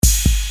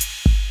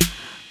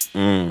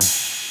Mm,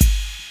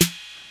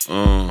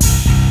 uh.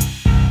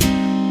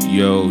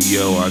 Yo,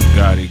 I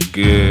got it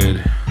good.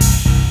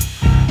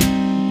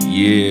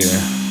 Yeah.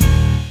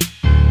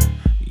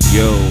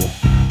 Yo,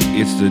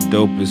 it's the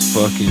dopest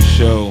fucking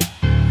show.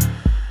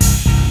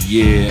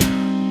 Yeah.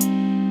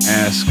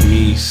 Ask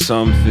me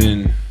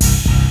something.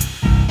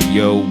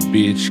 Yo,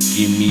 bitch,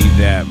 give me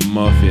that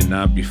muffin.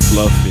 I be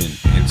fluffing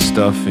and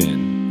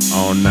stuffing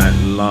all night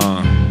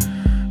long.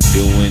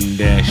 Doing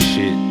that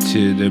shit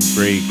to the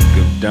break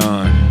of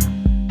dawn.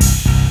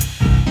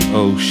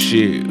 Oh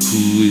shit,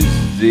 who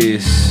is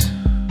this?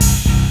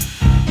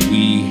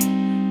 We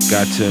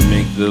got to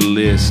make the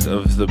list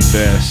of the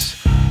best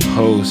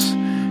hosts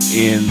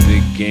in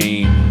the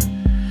game.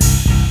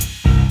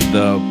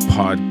 The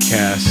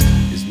podcast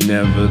is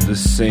never the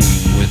same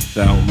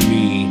without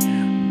me,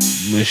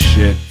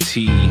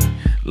 Machete.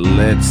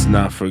 Let's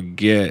not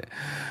forget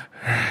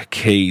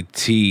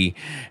KT.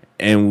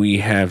 And we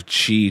have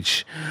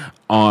Cheech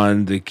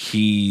on the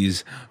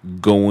keys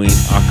going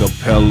a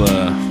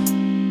cappella.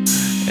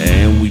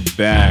 And we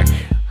back.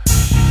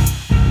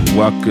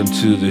 Welcome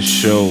to the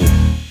show.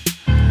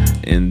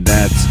 And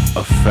that's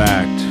a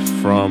fact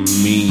from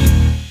me,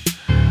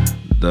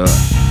 the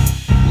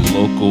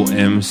local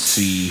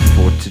MC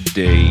for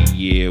today.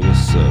 Yeah,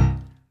 what's up?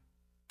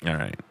 All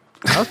right.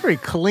 That was pretty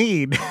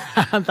clean.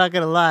 I'm not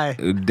gonna lie.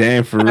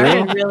 Damn, for Started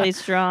real? really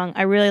strong.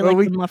 I really like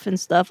the muffin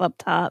stuff up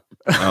top.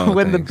 Oh,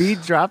 When thanks. the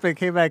beat dropped and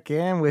came back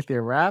in with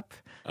your rap.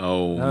 That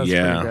Oh, was pretty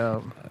yeah.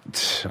 dope.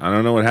 I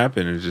don't know what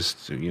happened. It's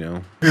just, I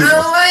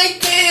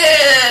like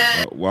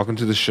it. welcome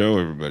to the show,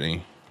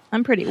 everybody.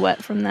 I'm pretty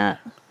wet from that.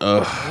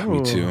 Ugh, me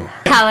Ooh. too.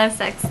 Hella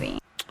sexy.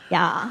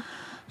 Yeah.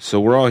 So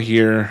we're all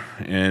here,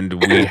 and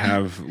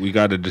we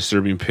got a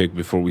disturbing pic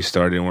before we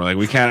started, and we're like,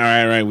 we can't.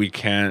 All right, we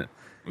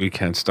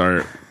can't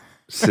start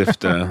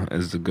Sifta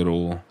as the good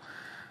old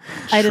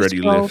I just shreddy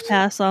scroll lift.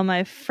 past all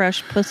my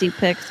fresh pussy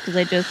pics because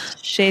I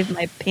just shaved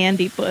my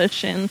pandy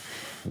bush and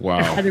I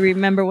Wow. had to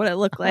remember what it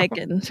looked like,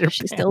 and Your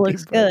she still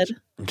looks pandy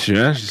good.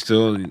 Yeah, she's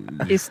still She's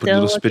put a still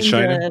little spit looking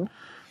shiner. good.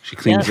 She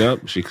cleans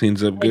up. She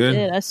cleans up I good.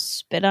 did. I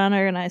spit on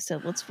her and I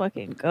said, "Let's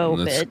fucking go,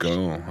 Let's bitch."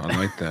 go. I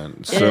like that.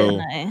 Didn't So,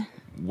 I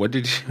what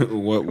did you?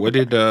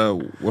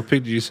 What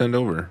pic did you send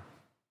over?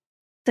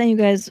 sent you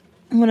guys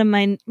one of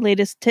my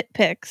latest tit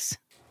pics?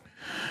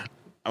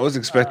 I was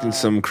expecting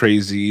some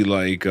crazy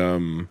like I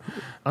was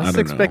don't know.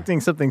 expecting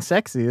something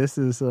sexy. This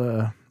is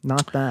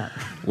not that.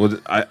 Well,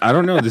 I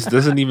don't know. This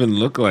doesn't even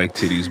look like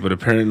titties, but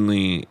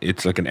apparently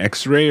it's like an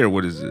X-ray or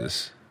what is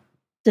this?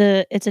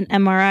 It's an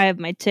MRI of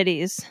my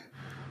titties.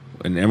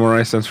 An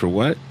MRI stands for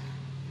what?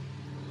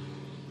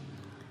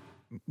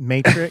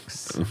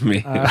 Matrix.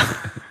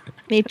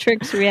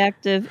 Matrix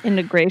reactive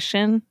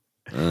integration.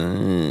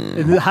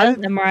 And how What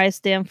did- does MRI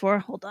stand for?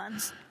 Hold on.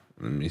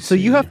 Let me see. so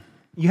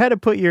you had to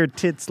put your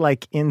tits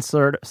like in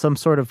some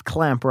sort of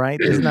clamp, right?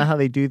 Isn't that how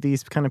they do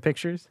these kind of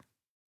pictures?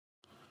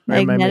 Or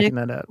am I Magnetic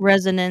making that up?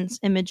 resonance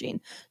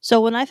imaging.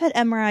 So when I've had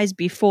MRIs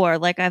before,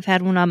 like I've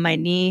had one on my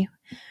knee,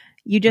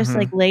 you just Mhm.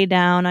 like lay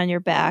down on your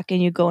back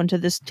and you go into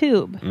this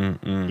tube.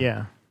 Mm-mm.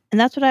 Yeah. And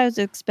that's what I was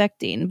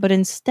expecting. But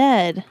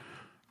instead,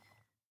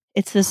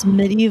 it's this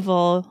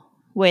medieval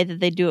way that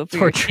they do it for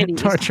your titties.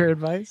 Torture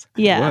advice.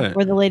 Yeah, What?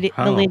 where the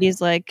How?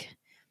 lady's like,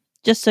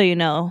 just so you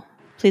know,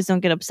 please don't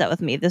get upset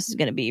with me. This is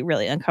going to be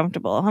really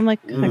uncomfortable. I'm like,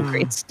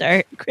 great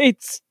start.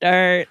 Great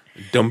start.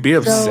 Don't be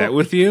upset So-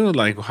 with you.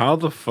 Like, how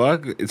the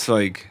fuck? It's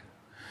like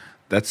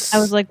that's. I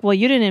was like, well,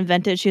 you didn't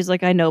invent it. She's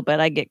like, I know,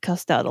 but I get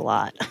cussed out a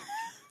lot.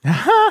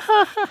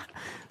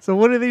 So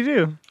what do they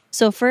do?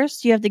 So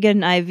first you have to get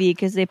an IV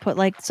because they put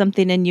like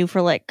something in you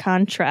for like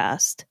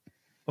contrast.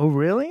 Oh,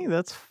 really?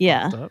 That's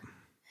Yeah. fucked up.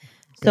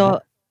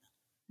 So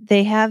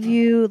they have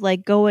you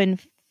like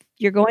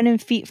you're going in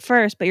feet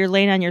first, but you're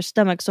laying on your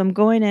stomach. So I'm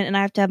going in and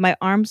I have to have my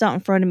arms out in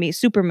front of me,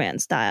 Superman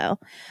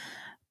style.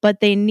 But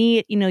they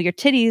need, your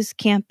titties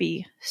can't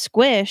be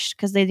squished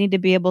because they need to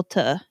be able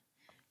to,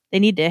 they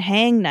need to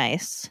hang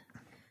nice,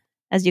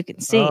 as you can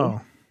see, Oh.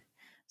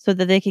 so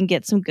that they can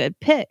get some good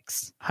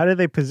pics. How do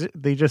they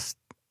They just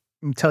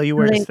tell you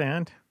where to They-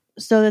 stand?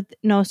 So that,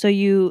 no, so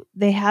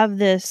they have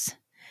this,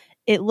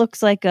 it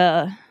looks like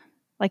a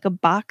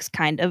box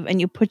kind of, and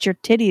you put your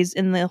titties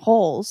in the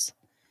holes.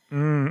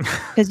 Mm.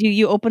 Because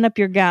you open up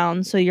your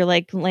gown, so you're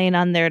like laying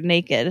on there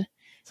naked.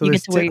 So You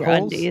there's get to wear tit your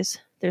holes? undies.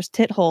 There's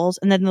tit holes,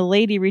 and then the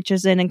lady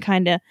reaches in and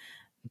kind of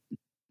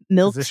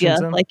milks you Positions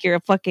them? like you're a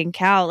fucking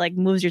cow. Like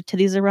moves your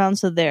titties around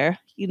so they're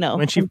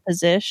When she- in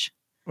position.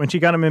 When she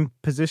got him in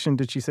position,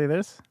 did she say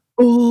this?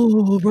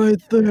 Oh, right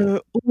there.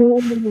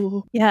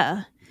 Oh,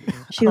 yeah.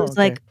 She Oh, was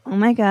okay. like, "Oh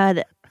my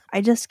god,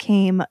 I just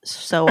came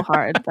so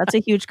hard. That's a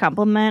huge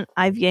compliment.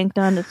 I've yanked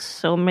on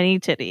so many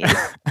titties."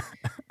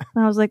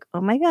 And I was like,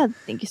 "Oh my god,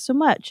 thank you so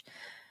much."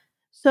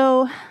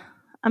 So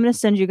I'm gonna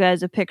send you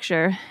guys a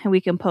picture, and we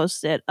can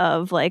post it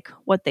of like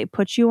what they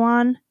put you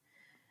on,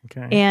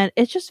 Okay. and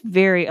it's just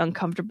very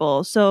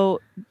uncomfortable. So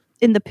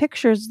in the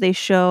pictures they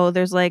show,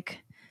 there's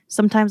like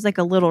sometimes like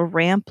a little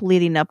ramp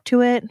leading up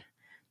to it.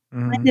 I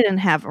Mhm. didn't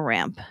have a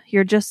ramp.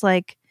 You're just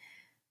like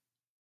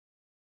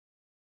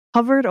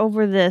hovered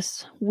over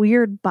this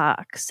weird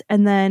box.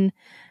 And then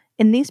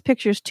in these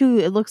pictures too,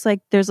 it looks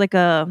like there's like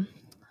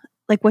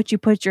what you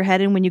put your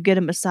head in when you get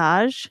a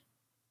massage.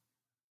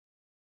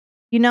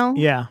 You know?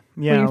 Yeah.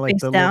 When Yeah. you're Like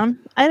face the down.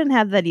 I didn't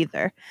have that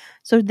either.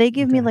 So they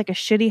give me Okay. like a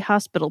shitty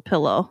hospital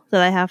pillow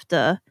that I have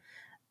to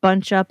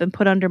bunch up and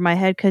put under my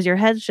head because your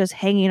head's just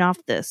hanging off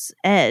this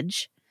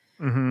edge.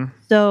 Mm-hmm.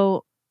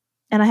 So,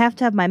 and I have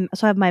to have I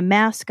have my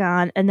mask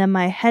on, and then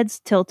my head's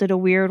tilted a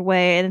weird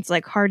way, and it's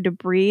like hard to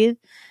breathe.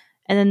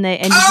 And then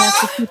you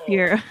have to keep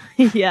your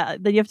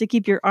then you have to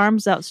keep your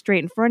arms out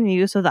straight in front of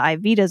you so the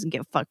IV doesn't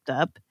get fucked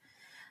up.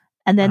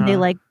 And then they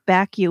like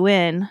back you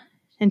in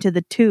into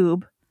the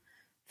tube,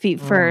 feet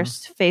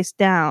first, face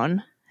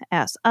down,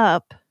 ass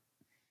up.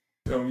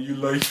 Tell me you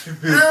like this.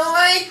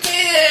 I like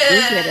it.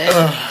 You get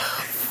it.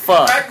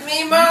 Fuck. Fuck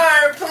me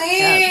more,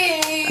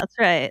 please. That's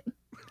right.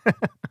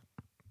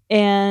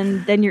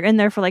 And then you're in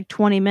there for like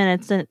 20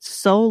 minutes, and it's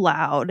so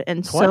loud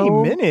and 20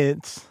 so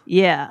minutes?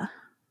 yeah.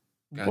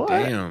 God What?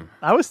 damn.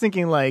 I was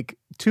thinking like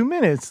 2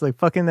 minutes, like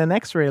fucking an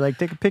X-ray, like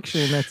take a picture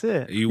and that's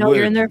it. You No, would.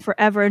 you're in there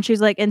forever. And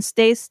she's like, and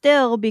stay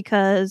still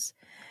because,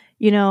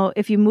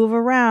 if you move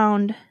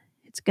around,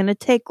 it's going to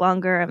take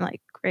longer. I'm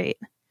like, great.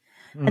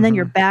 And then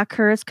your back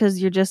hurts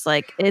because you're just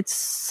like,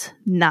 it's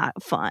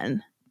not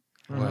fun.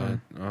 What?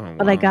 Oh,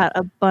 But I wow. got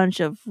a bunch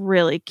of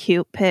really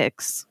cute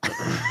pics.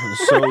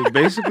 So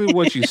basically,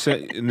 what you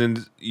said, and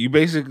then you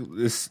basically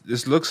this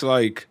looks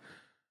like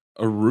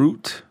a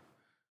root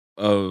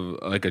of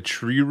like a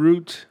tree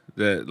root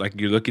that like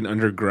you're looking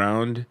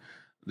underground.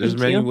 There's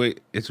Thank many you. ways.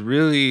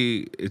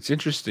 It's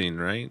interesting,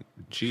 right?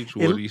 Cheech,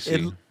 what do you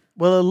see?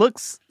 Well, it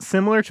looks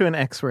similar to an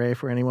X-ray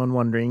for anyone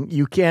wondering.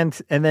 You can't,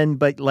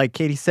 but like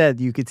Katie said,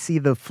 you could see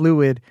the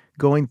fluid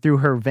going through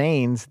her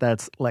veins.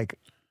 That's like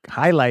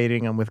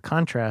highlighting them with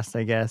contrast,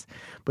 I guess.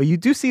 But you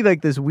do see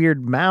like this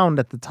weird mound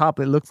at the top.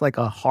 It looks like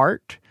a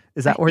heart.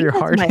 Is that I where your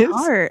think heart that's is? my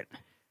heart.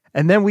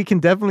 And then we can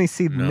definitely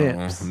see the No,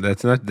 nips.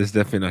 that's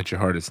definitely not your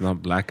heart. It's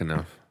not black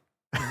enough.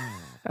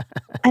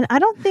 And I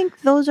don't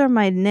think those are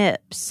my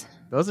nips.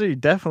 Those are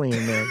definitely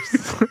your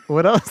nips.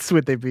 What else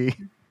would they be?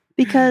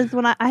 Because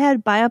when I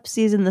had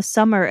biopsies in the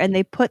summer and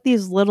they put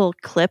these little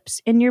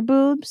clips in your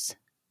boobs.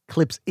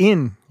 Clips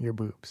in your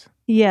boobs.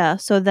 Yeah,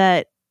 so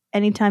that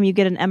anytime you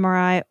get an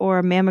MRI or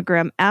a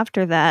mammogram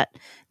after that,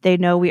 they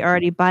know we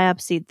already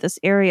biopsied this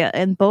area.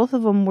 And both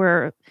of them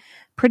were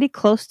pretty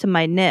close to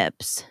my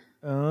nips.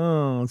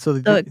 Oh,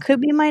 so So it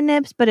could be my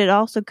nips, but it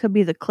also could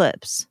be the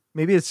clips.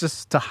 maybe it's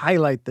just to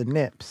highlight the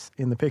nips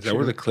in the Is picture. that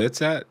where the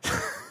clit's at?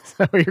 Is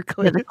that where your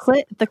Yeah, clit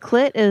is? the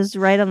clit is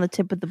right on the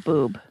tip of the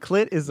boob.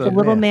 Clit is a The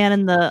little myth. man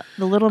and the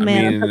little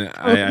man,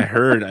 I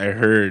mean, I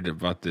heard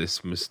about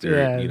this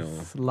mysterious, Yeah,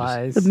 it's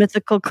lies. the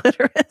mythical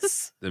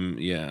clitoris.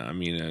 Yeah, I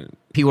mean,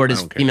 P word I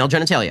is don't care. female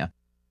genitalia.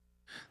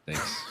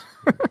 thanks,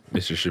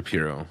 Mr.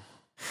 Shapiro.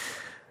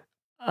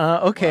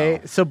 Okay, Wow.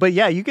 so but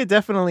yeah, you could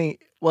definitely.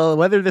 Well,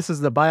 whether this is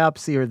the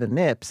biopsy or the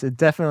nips, it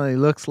definitely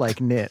looks like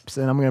nips,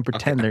 and I'm going to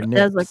pretend they're It nips.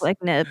 does look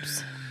like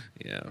nips.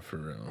 Yeah, for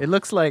real. It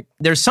looks like.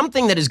 There's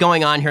something that is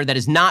going on here that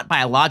is not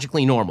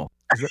biologically normal.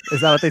 Is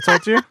that what they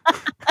told you?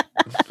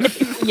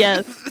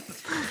 Yes.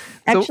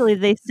 Actually,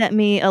 they sent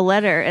me a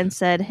letter and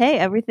said, "Hey,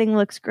 everything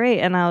looks great."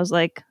 And I was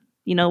like,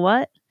 "You know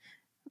what?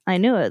 I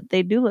knew it.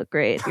 They do look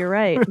great. You're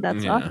right.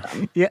 That's Yeah.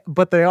 awesome." Yeah,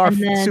 but they are And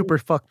then- super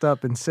fucked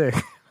up and sick.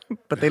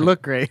 But they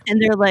look great.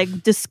 And they're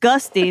like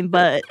disgusting,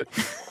 but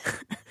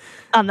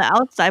on the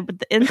outside, but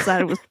the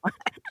inside was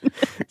fine.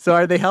 So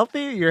are they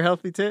healthy? Your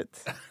healthy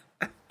tits?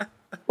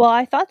 Well,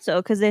 I thought so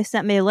because they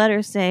sent me a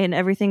letter saying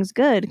everything's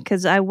good.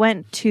 Because I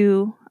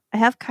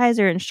have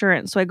Kaiser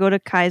insurance, so I go to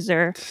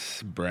Kaiser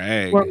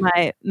Brag. for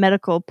my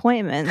medical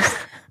appointments.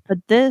 But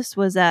this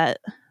was at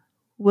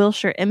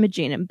Wilshire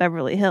Imaging in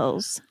Beverly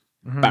Hills.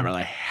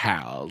 Beverly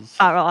Hills.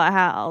 Beverly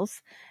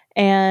Hills.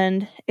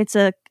 And it's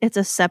a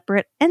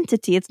separate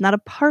entity. It's not a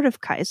part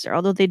of Kaiser,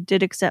 although they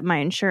did accept my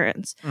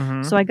insurance.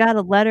 Mhm. So I got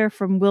a letter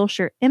from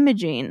Wilshire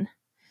Imaging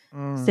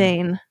Mm.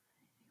 saying,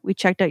 "We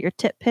checked out your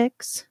tit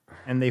pics.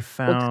 And they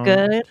found. Looks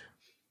good.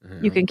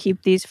 You can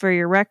keep these for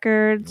your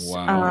records."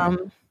 Wow.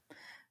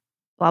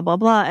 Blah blah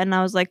blah. And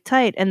I was like,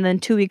 tight. And then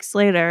 2 weeks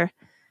later,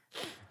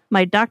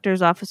 my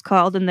doctor's office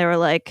called and they were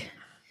like,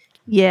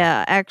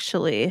 "Yeah,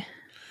 actually,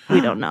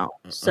 we don't know.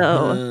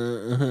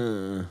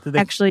 So Did they,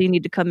 actually, you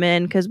need to come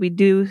in because we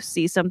do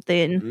see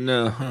something."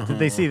 no. did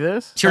they see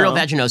this? Serial Oh.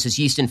 vaginosis,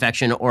 yeast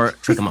infection, or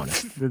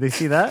trichomonas. Did they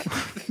see that?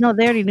 No,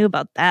 they already knew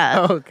about that.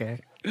 Oh, okay.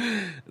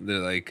 They're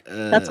like,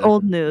 That's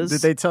old news.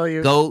 Did they tell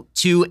you? Go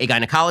to a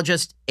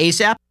gynecologist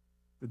ASAP.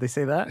 Did they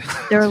say that?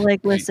 They were like,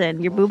 "Listen,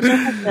 your boobs are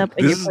fucked up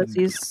and your This is-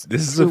 pussy's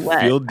This is too a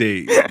wet." field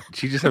date.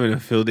 She's just having a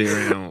field day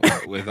right now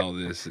with all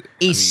this.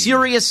 A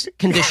serious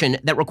condition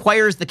that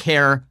requires the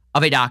care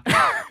of a doctor.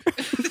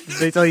 Did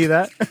they tell you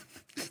that?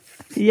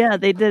 Yeah,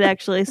 they did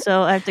actually.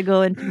 So I have to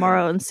go in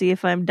tomorrow and see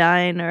if I'm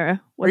dying or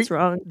what's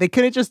wrong. They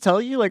couldn't just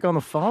tell you like on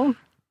the phone?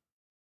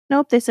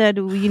 Nope, they said,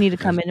 "Well, you need to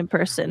come in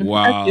person."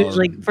 Wow. That's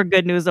usually for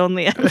good news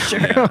only, I'm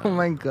sure. Oh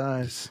my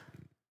gosh.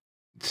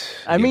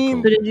 I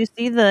mean- So did you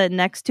see the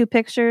next two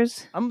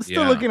pictures? I'm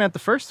still Yeah. looking at the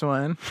first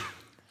one,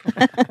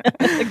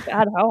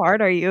 God, how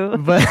hard are you?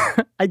 but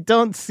I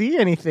don't see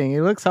anything.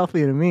 It looks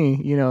healthy to me,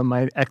 in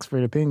my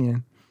expert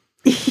opinion.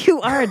 You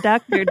are a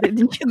doctor.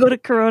 Didn't you go to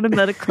Corona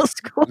Medical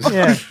School?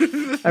 Yeah.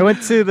 I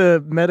went to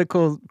the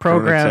medical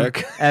program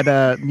Tech.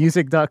 at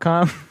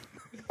music.com.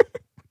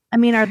 I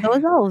mean, are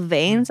those all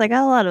veins? I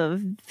got a lot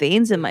of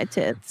veins in my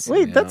tits.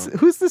 Wait, Yeah.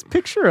 who's this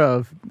picture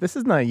of? This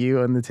is not you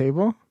on the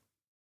table.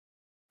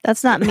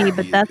 That's not me,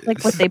 but that's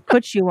like what they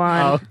put you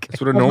on. Oh, okay.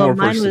 That's what a Although normal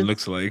mine person was-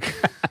 looks like.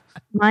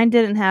 Mine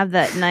didn't have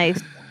that nice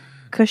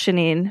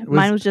cushioning.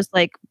 Mine was just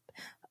like,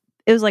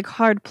 it was like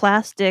hard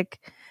plastic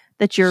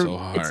that So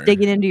it's hard.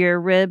 digging into your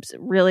ribs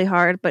really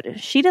hard. But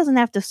she doesn't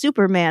have to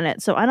Superman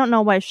it, so I don't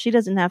know why she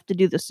doesn't have to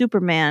do the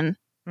Superman.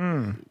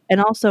 Hmm.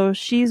 And also,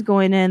 she's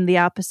going in the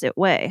opposite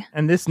way.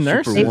 And this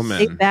nurse, Super They, woman.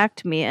 they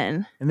backed me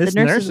in. and this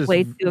the nurse, nurse is is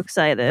way too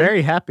excited.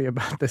 very happy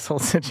about this whole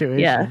situation.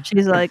 Yeah,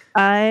 she's like,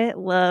 I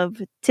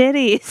love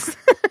titties.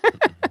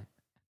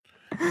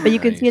 But you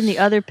can see in the Nice.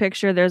 other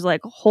picture, there's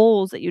like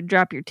holes that you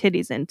drop your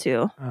titties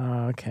into.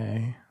 Oh,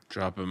 okay.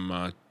 Dropping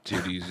my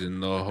titties in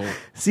the hole.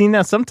 See,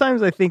 now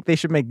sometimes I think they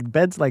should make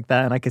beds like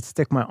that, and I could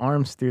stick my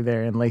arms through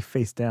there and lay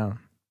face down.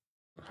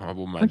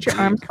 Hobble my Don't your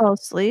dick. arms fall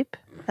asleep?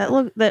 I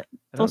don't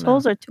Those know.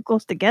 holes are too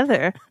close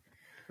together.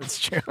 That's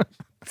true.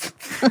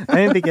 I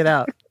didn't think it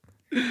out.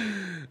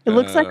 It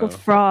looks like a Uh,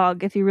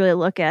 frog if you really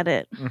look at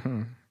it.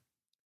 Hmm.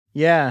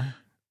 Yeah.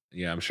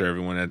 Yeah, I'm sure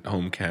everyone at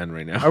home can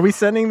right now. Are we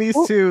sending these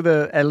Oh.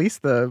 to at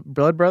least the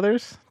Blood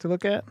Brothers to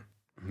look at?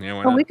 Yeah, why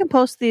Oh, not? we can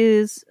post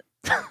these.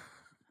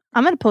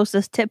 I'm gonna post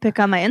this tit pic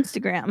on my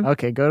Instagram.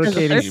 Okay, go to There's a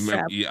Katie's. You thirst might-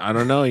 trap. yeah, I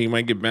don't know. You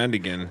might get banned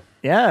again.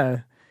 Yeah.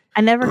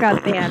 I never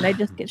got banned. I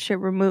just get shit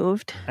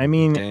removed. I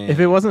mean, if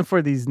it Dang. wasn't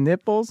for these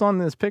nipples on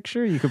this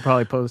picture, you could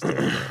probably post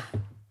it.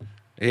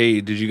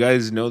 Hey, did you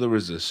guys know there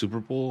was a Super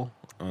Bowl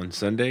on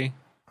Sunday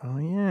Oh,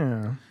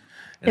 yeah.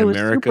 in It was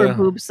America? Super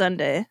Boob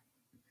Sunday.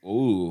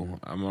 Ooh,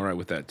 I'm all right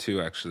with that too,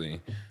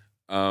 actually.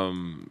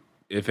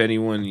 If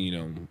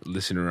anyone,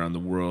 listening around the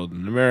world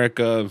in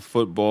America,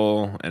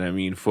 football, and I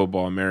mean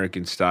football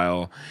American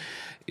style,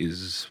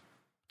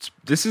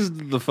 this is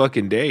the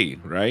fucking day,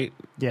 right?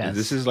 Yes.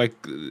 This is like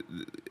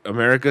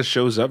America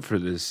shows up for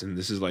this, and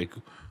this is like,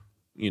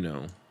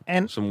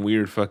 And some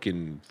weird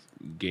fucking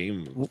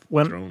game.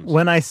 of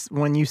Thrones.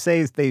 when you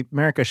say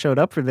America showed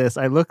up for this,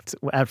 I looked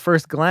at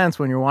first glance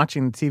when you're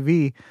watching the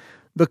TV,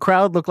 the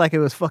crowd looked like it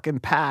was fucking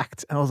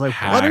packed. I was like,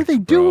 what are Packed, they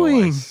bro. I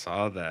doing?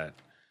 saw that.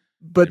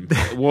 But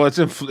Well, it's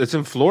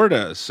in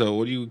Florida, so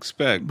what do you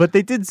expect? but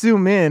they did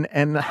zoom in,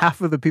 and half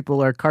of the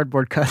people are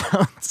cardboard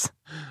cutouts.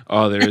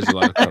 Oh, there is a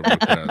lot of cardboard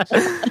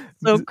cutouts.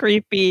 So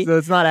creepy. So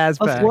it's not as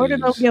But bad. Florida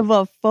don't give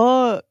a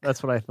fuck.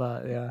 That's what I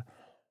thought. Yeah.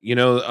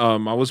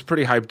 I was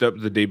pretty hyped up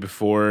the day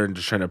before and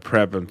just trying to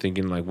prep. I'm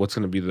thinking like, what's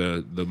going to be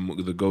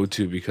the go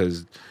to,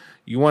 because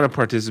you want to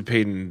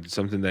participate in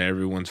something that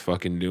everyone's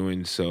fucking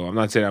doing. So I'm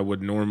not saying I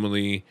would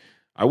normally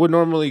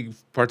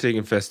partake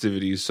in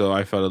festivities. So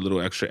I felt a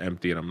little extra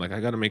empty, and I'm like, I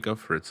got to make up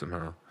for it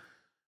somehow.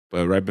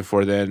 But right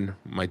before then,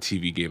 my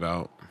TV gave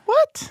out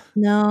What?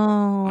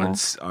 No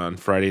on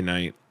Friday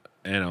night,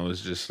 and I was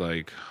just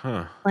like,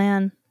 huh.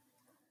 plan.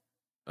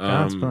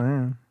 God's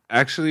plan.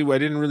 Actually, I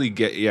didn't really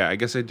I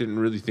guess I didn't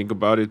really think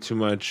about it too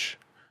much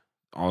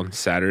on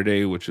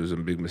Saturday, which was a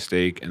big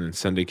mistake. And then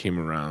Sunday came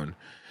around,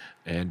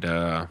 and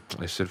I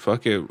said,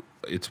 fuck it.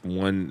 It's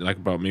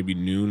about maybe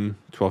noon,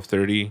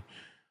 12:30.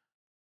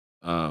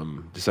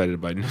 Decided to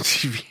buy a new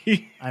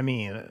TV. I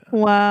mean,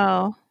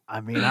 Wow. I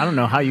don't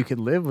know how you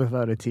could live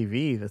without a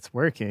TV that's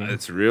working.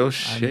 It's real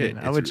shit.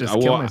 I would just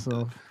It's- kill well,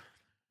 myself.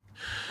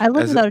 I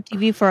lived As a- without a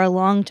TV for a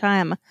long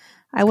time.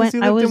 I Because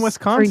you lived in was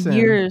Wisconsin. for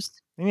years.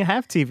 And you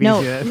have TVs No,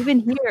 yet.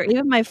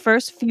 even my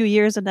first few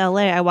years in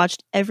LA, I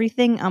watched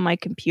everything on my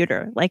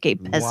computer like a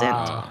peasant.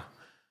 Wow.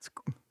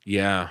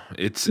 Yeah,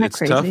 it's Isn't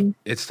that tough. crazy?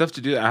 It's tough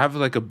to do. I have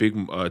like a big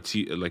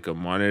like a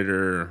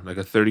monitor, like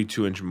a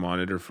 32-inch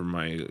monitor for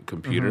my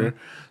computer.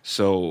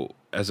 So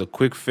as a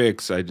quick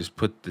fix, I just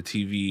put the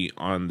TV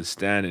on the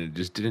stand, and it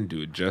just didn't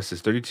do it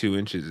justice. 32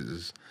 inches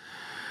is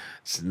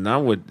it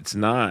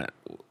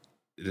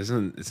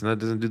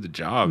doesn't do the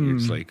job.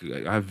 It's like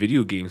I have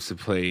video games to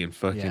play and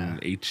fucking Yeah.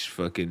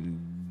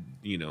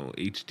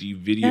 HD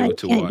video Yeah, I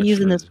to can't watch.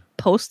 using for- this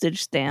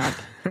postage stamp.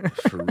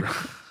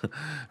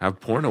 I have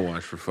porn to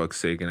watch for fuck's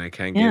sake, and I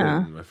can't get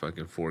Yeah. it in my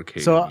fucking 4K.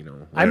 So I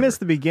whatever. missed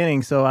the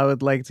beginning, so I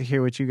would like to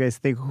hear what you guys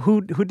think.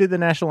 Who did the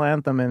national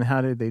anthem and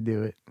how did they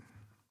do it?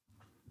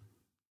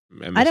 I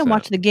missed didn't that.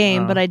 watch the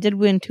game, Oh. but I did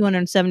win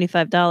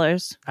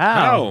 $275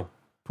 How?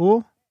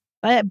 Pool?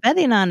 by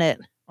betting on it.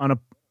 On a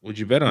What'd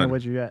you bet on?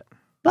 what'd you get?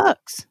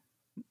 Bucks.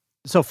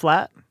 So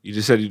flat? You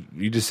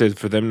just said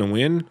for them to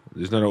win.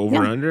 There's not an over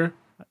Yeah. under.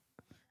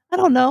 I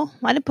don't know.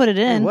 I didn't put it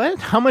in. What?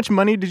 How much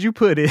money did you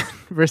put in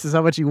versus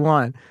how much you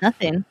won?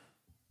 Nothing.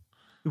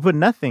 You put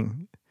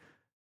nothing.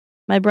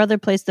 My brother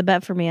placed a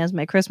bet for me as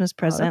my Christmas Oh,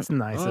 present. that's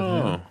nice of him.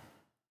 Oh.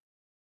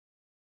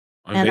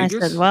 On And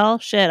Vegas? I said, well,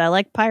 shit, I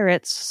like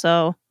pirates.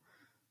 So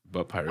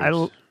but Pirates. I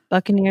l-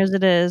 Buccaneers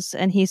it is.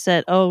 And he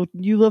said, "Oh,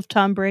 you love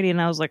Tom Brady." And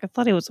I was like, I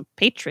thought he was a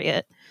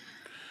Patriot.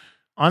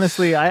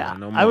 Honestly, No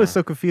I was more.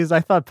 so confused.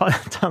 I thought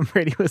Tom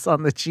Brady was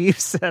on the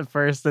Chiefs at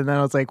first, and then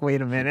I was like,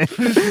 wait a minute,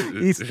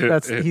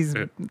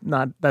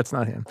 that's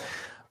not him.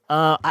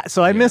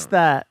 So I missed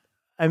that.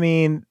 I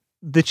mean,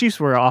 the Chiefs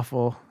were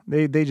awful.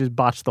 They just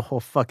botched the whole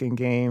fucking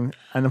game,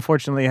 and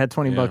unfortunately, I had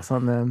 $20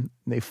 on them.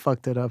 They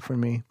fucked it up for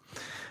me.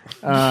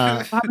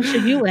 How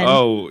should you win?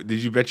 Oh,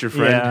 did you bet your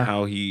friend Yeah.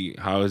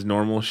 how his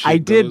normal shit I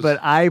did, goes?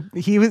 but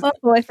he was. Oh,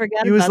 I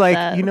forgot. He was about like,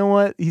 that. you know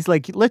what? He's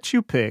like, let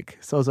you pick.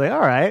 So I was like, all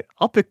right,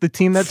 I'll pick the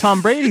team that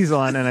Tom Brady's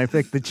on, and I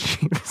picked the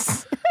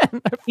Chiefs.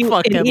 And I You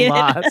fucking idiot.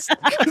 lost.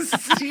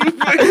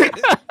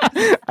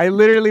 I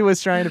literally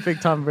was trying to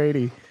pick Tom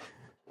Brady.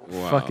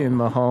 Wow. Fucking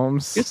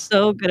Mahomes. You're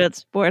so good at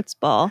sports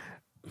ball.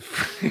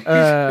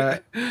 Uh,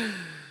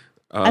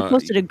 I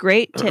posted a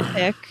great tit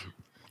pic.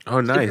 Oh,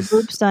 nice.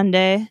 Super Boop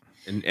Sunday.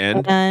 And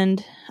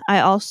And I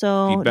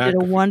also Feedback?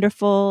 did a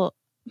wonderful.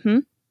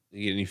 you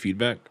get any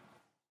feedback?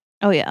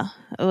 Oh yeah,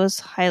 it was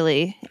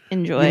highly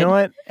enjoyed. You know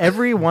what?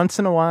 Every once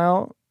in a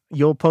while,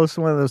 you'll post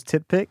one of those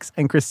tit pics,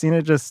 and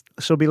Christina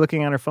she'll be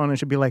looking at her phone and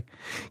she'll be like,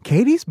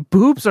 Katie's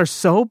boobs are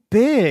so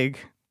big.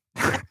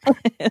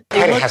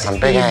 Katie has some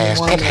big ass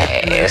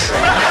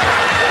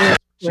titties.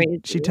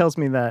 She tells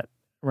me that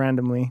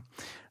randomly.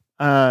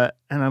 And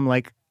I'm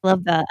like,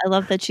 Love that. I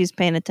love that she's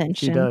paying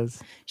attention. she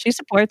does. She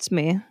supports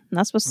me.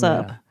 That's what's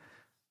up. Yeah.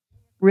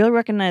 Real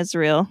recognize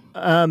real.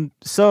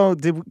 So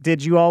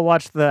did you all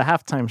watch the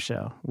halftime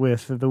show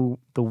with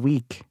the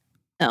week?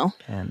 No.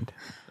 And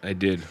I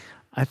did.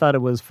 I thought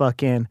it was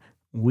fucking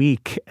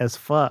weak as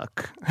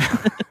fuck.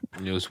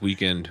 It was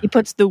weekend. He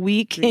puts the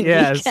week in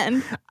Yes.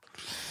 weekend.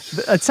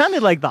 It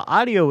sounded like the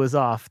audio was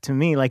off to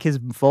me. Like his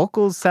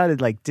vocals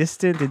sounded like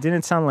distant. It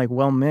didn't sound like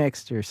well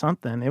mixed or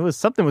something.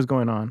 Something was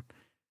going on.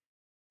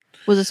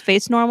 Was his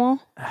face normal?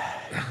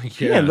 He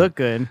didn't look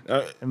good,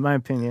 Uh, in my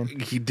opinion.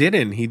 He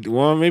didn't.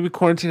 Well, maybe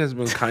quarantine has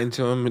been kind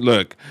to him.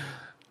 Look,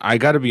 I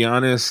got to be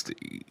honest.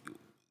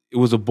 It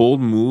was a bold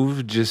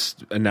move,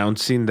 just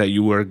announcing that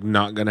you were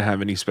not going to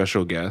have any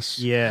special guests.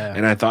 Yeah.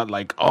 And I thought,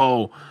 like,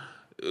 oh,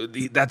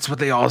 that's what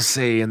they all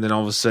say, and then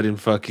all of a sudden,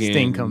 fucking,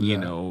 Sting comes you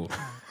out. know,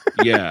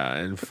 yeah,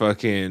 and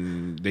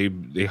fucking they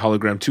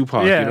hologram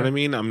Tupac. Yeah. You know what I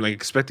mean? I'm like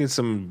expecting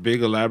some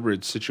big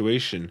elaborate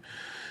situation,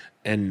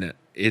 and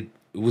it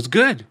was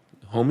good.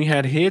 Homie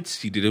had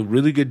hits. He did a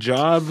really good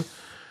job.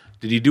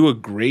 Did he do a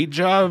great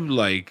job?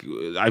 Like,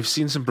 I've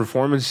seen some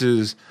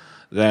performances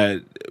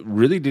that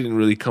really didn't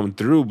really come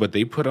through, but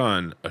they put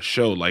on a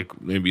show.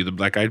 Like maybe the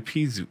Black Eyed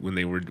Peas when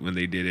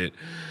they did it,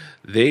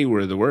 they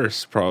were the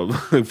worst. Probably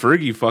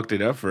Fergie fucked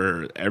it up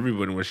for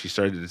everyone when she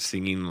started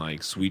singing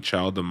like "Sweet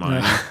Child of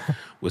Mine"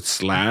 with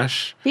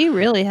Slash. He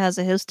really has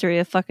a history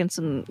of fucking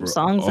some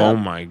songs Oh up.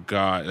 my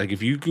god! Like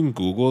if you can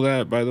Google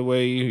that, by the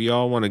way,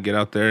 y'all want to get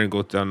out there and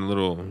go down a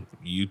little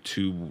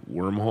YouTube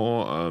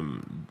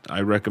wormhole. I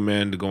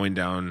recommend going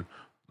down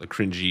the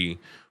cringy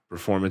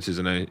performances,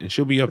 and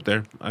she'll be up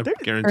there. I Her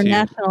guarantee. it.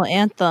 national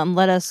anthem,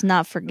 Let Us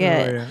Not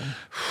Forget. Oh, yeah.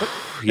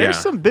 Yeah.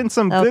 There's been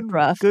some That was good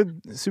rough.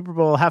 good Super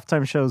Bowl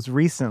halftime shows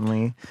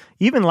recently.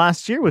 Even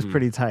last year Hmm. was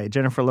pretty tight.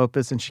 Jennifer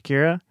Lopez and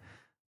Shakira.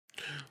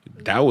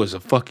 That was a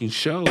fucking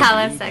show.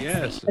 Hella dude. sexy.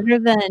 Yes. Better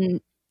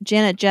than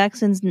Janet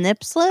Jackson's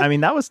nip slip. I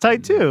mean, that was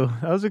tight too.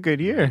 That was a good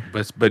year.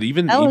 But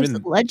even that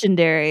was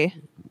legendary.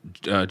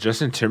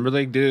 Justin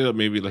Timberlake did it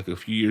maybe like a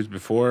few years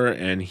before,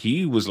 and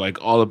he was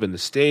like all up in the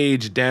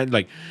stage,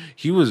 like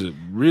he was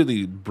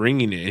really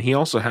bringing it. And he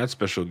also had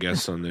special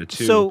guests on there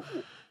too. So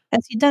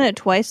Has he done it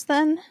twice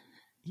then?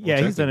 yeah,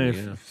 he's done it a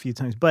technically, yeah. few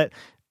times. But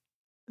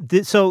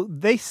so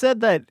they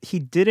said that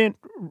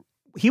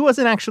he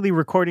wasn't actually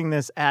recording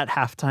this at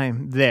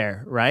halftime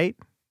there, right?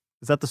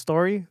 Is that the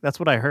story? That's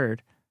what I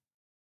heard.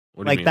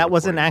 What do you Like mean that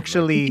wasn't recording?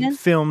 actually Weekend?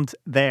 filmed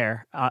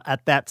there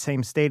at that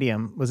same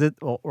stadium. Was it,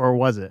 or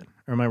was it?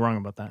 Or am I wrong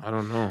about that? I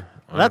don't know.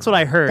 That's what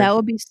I heard. That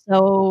would be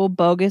so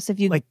bogus if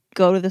you Like-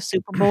 go to the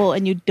Super Bowl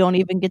and you don't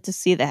even get to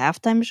see the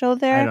halftime show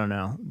there. I don't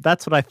know.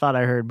 That's what I thought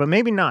I heard, but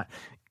maybe not.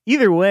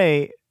 Either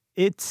way,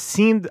 it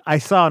seemed I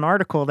saw an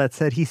article that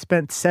said he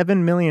spent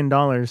 $7 million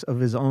of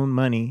his own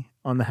money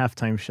on the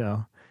halftime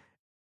show.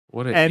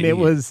 What an And it idiot.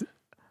 was,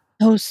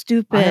 So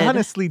stupid. I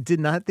honestly did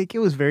not think it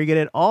was very good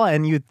at all.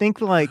 And you'd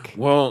think like,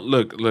 Well,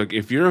 look.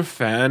 If you're a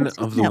fan What's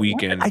of that the one?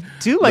 weekend, I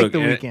do like Look,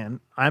 The and- Weeknd.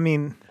 I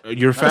mean,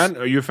 you're a fan.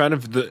 Are you a fan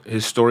of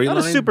his storyline? not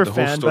a super the whole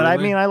fan, but I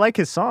storyline? mean, I like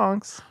his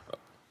songs.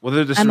 well,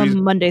 there's this I'm a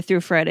reason. Monday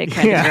through Friday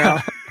kind of Yeah.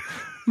 girl.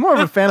 More of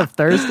a fan of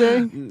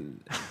Thursday.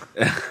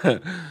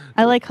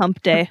 I like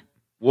Hump Day.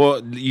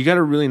 Well, you got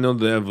to really know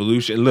the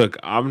evolution. Look,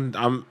 I'm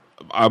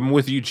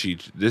with you,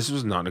 Cheech. This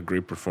was not a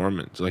great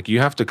performance. Like you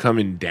have to come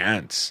and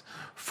dance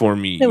for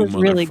me, It you was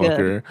really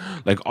motherfucker.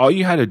 Like all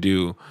you had to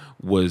do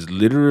was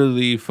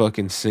literally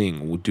fucking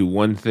sing, do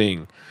one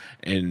thing.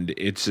 And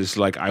it's just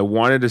like I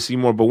wanted to see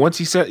more, but once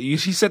he set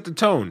the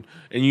tone,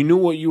 and you knew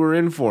what you were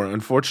in for.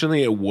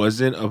 Unfortunately, it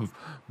wasn't a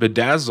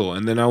bedazzle,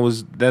 and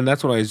then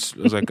that's when I was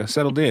like I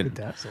settled in.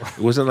 Bedazzle.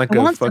 It wasn't like I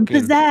a want some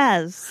fucking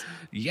pizzazz.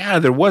 Yeah,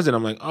 there wasn't.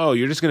 I'm like, oh,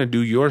 you're just gonna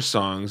do your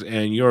songs,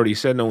 and you already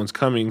said no one's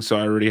coming, so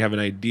I already have an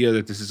idea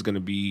that this is gonna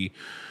be.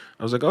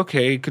 I was like,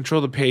 okay, control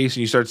the pace,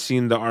 and you start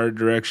seeing the art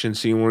direction,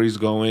 seeing where he's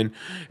going,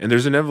 and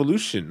there's an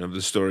evolution of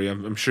the story.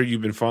 I'm sure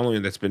you've been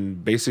following. That's been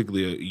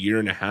basically a year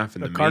and a half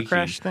in the car making.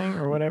 crash thing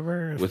or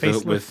whatever, with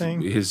facelift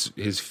thing.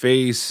 his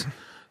face,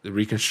 the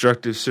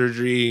reconstructive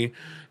surgery,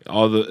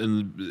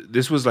 and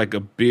this was like a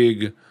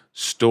big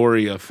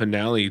story, a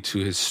finale to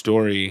his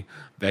story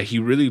that he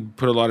really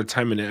put a lot of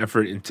time and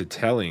effort into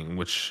telling,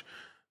 which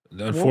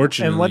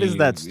unfortunately. And what is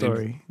that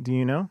story? Do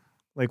you know?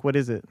 Like, what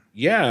is it?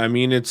 Yeah, I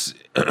mean, it's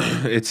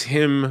it's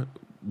him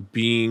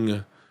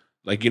being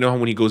like, you know how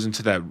when he goes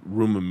into that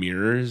room of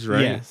mirrors,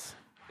 right? Yes.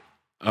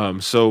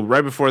 So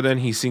right before then,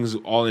 he sings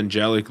all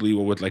angelically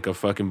with like a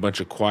fucking bunch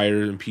of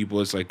choir and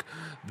people. It's like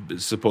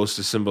supposed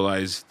to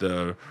symbolize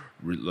the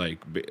like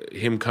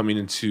him coming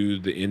into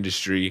the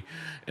industry,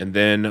 and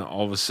then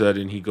all of a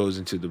sudden he goes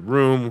into the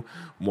room,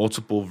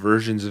 multiple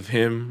versions of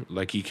him,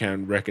 like he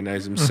can't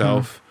recognize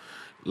himself.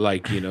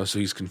 Like, you know, so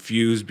he's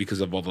confused because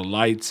of all the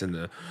lights and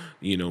the,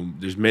 you know,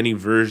 there's many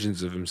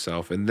versions of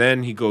himself. And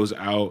then he goes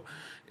out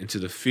into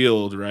the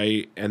field,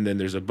 right? And then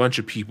there's a bunch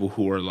of people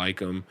who are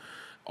like him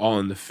all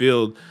in the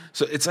field.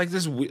 So it's like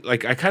this,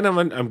 like, I kind of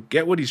I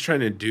get what he's trying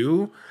to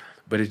do,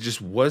 but it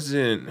just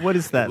wasn't. What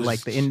is that?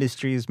 Like the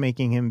industry is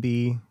making him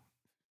be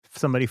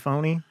somebody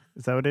phony?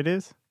 Is that what it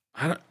is?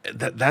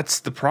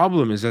 That's the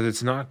problem, is that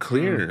it's not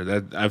clear.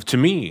 That to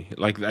me,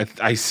 like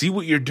I see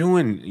what you're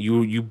doing.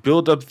 You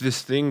build up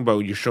this thing, but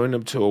you're showing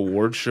up to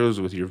award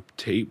shows with your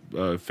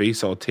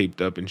face all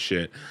taped up and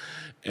shit.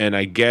 And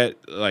I get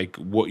like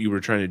what you were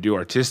trying to do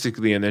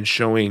artistically, and then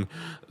showing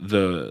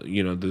the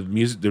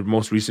music, the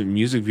most recent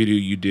music video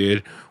you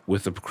did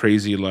with the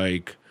crazy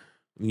like,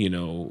 you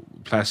know,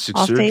 plastic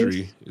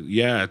surgery.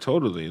 Yeah,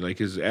 totally. Like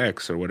his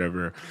ex or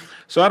whatever.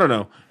 So I don't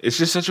know. It's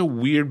just such a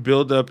weird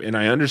buildup, and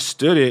I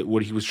understood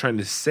what he was trying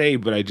to say,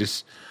 but I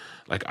just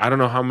like, I don't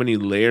know how many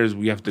layers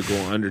we have to go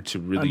under to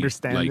really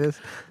understand like, this.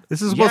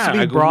 This is supposed to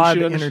be broad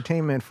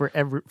entertainment for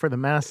the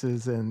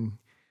masses, and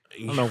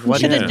I don't know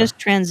what. Should have just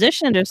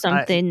transitioned or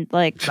something.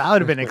 Like that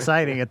would have been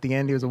exciting. At the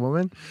end, he was a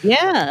woman.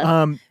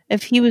 Yeah.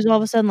 If he was all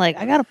of a sudden like,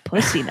 I got a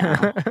pussy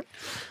now.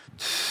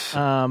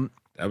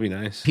 That'd be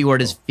nice. P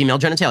word is female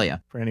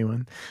genitalia for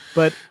anyone.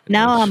 But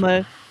now I'm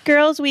a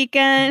girls'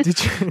 weekend.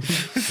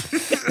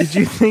 Did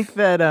you think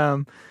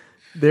that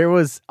there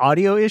was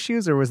audio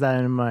issues, or was that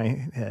in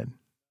my head?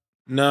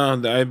 No,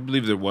 I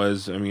believe there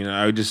was. I mean,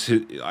 I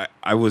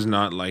was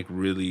not like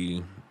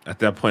really at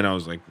that point. I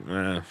was like,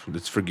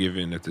 it's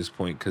forgiven at this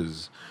point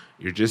because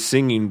you're just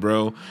singing,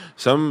 bro.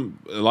 A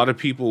lot of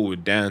people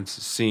would dance,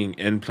 sing,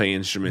 and play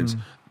instruments.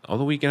 All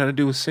the Weeknd had to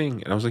do was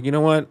sing, and I was like, you know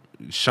what?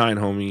 Shine,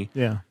 homie.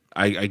 Yeah.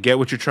 I get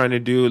what you're trying to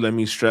do. Let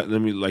me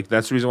like,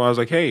 that's the reason why I was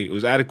like, hey, it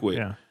was adequate.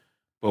 Yeah.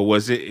 But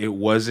it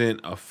wasn't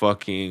a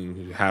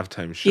fucking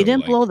halftime show. You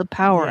didn't blow the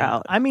power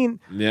out. I mean,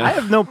 I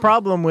have no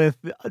problem with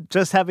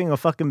just having a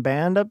fucking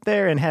band up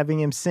there and having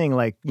him sing.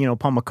 Like, you know,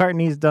 Paul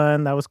McCartney's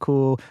done. That was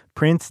cool.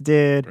 Prince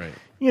did. Right.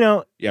 You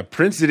know, yeah,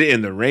 Prince did it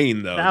in the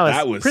rain though.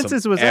 That was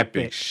Prince's some was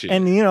epic shit.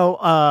 And you know,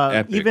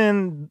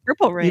 even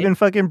Purple Rain. Even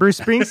fucking Bruce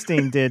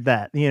Springsteen did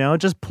that. You know,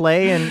 just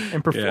play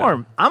and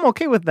perform. Yeah. I'm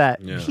okay with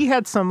that. Yeah. He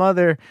had some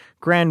other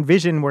grand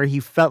vision where he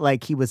felt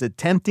like he was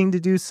attempting to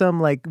do some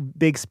like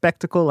big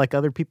spectacle like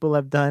other people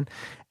have done,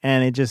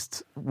 and it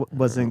just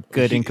wasn't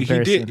good in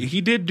comparison.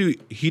 He did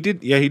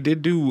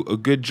do a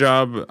good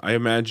job, I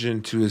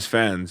imagine, to his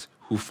fans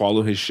who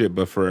follow his shit.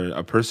 But for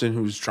a person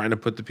who's trying to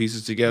put the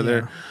pieces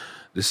together. Yeah.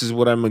 This is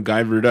what I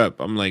MacGyvered up.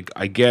 I'm like,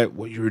 I get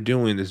what you were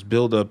doing. This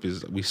buildup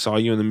is, we saw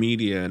you in the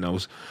media, and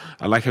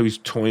I like how he's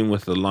toying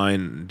with the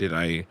line. Did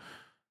I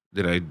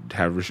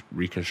have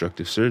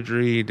reconstructive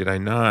surgery? Did I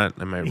not?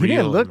 Am I real? He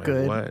didn't look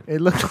good. What? He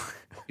looked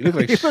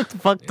like he looked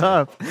fucked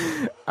up.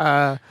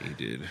 He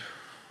did.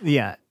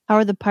 Yeah. How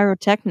are the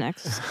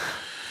pyrotechnics?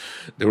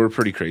 They were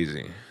pretty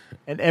crazy.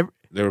 And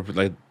they were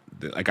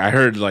like I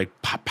heard like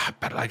pop,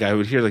 pop, like I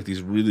would hear like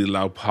these really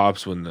loud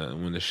pops when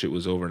the shit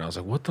was over, and I was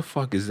like, "What the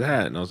fuck is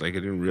that?" And I was like, I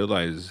didn't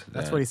realize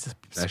that's what he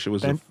that shit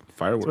was fireworks.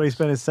 That's what he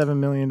spent his $7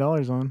 million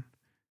on.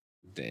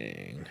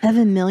 Dang,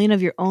 $7 million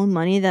of your own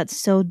money? That's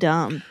so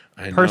dumb.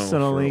 I know,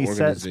 personally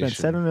spent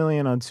 $7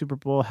 million on Super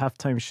Bowl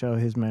halftime show.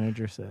 His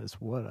manager says,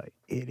 "What an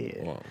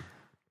idiot!" Well,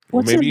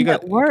 what's his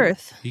net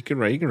worth? He can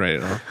write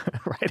it off.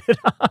 Write it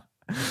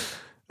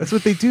off. That's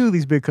what they do.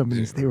 These big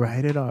companies, they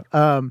write it off.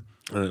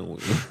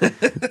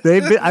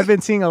 I've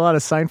been seeing a lot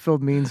of Seinfeld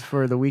memes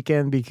for the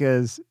weekend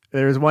because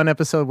there's one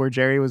episode where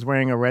Jerry was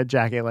wearing a red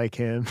jacket like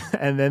him,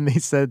 and then they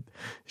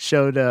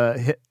showed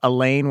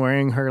Elaine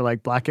wearing her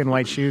like black and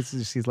white shoes.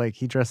 She's like,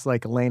 he dressed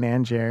like Elaine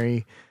and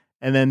Jerry.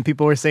 And then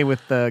people were saying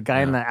with the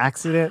guy in the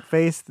accident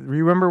face,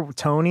 remember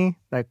Tony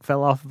that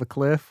fell off the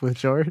cliff with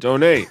George?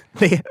 Donate.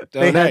 They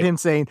had him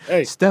saying,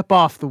 "Step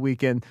off the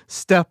weekend,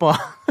 step off."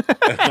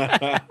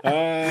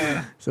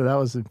 So that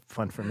was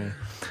fun for me.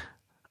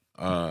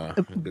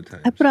 Good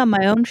times. I put on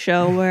my own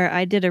show where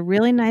I did a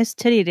really nice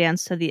titty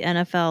dance to the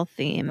NFL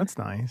theme. That's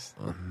nice.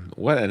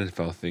 What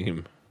NFL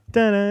theme?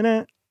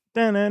 Da-da-da,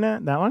 Da-na-na.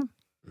 That one?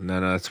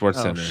 No, that's Sports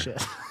Oh, Center. shit.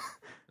 Oh,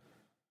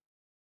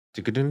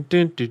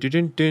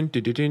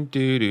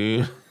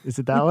 Is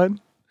it that one?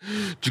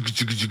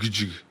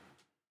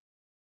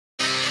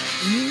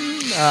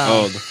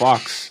 the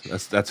Fox.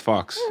 That's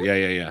Fox.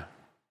 Yeah.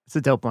 It's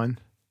a dope one.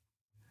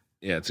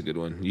 Yeah, it's a good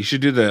one. You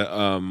should do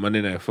the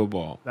Monday Night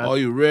Football. That- Are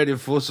you ready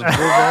for some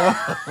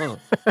football?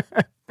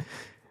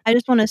 I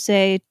just want to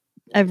say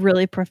I've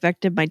really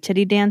perfected my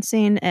titty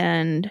dancing,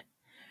 and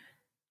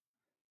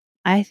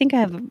I think I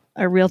have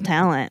a real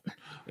talent.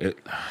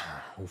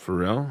 For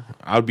real?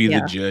 I'll be Yeah.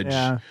 the judge.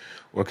 Yeah.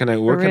 Where can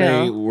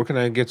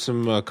I get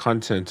some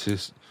content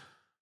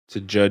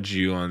to judge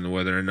you on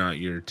whether or not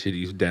your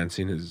titties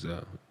dancing is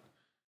up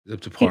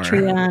to par?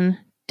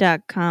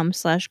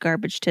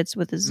 Patreon.com/garbage tits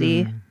with a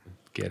Z.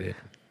 Get it.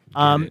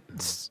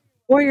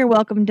 Or you're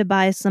welcome to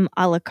buy some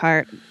a la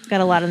carte.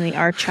 Got a lot in the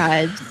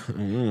archives.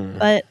 Mm.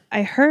 But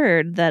I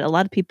heard that a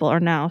lot of people are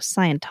now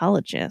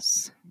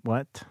Scientologists.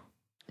 What?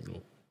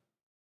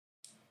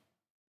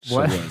 So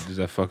What? what? Does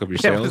that fuck up your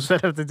Yeah, what does sales?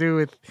 that have to do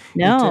with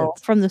your No,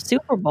 tits? from the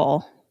Super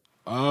Bowl.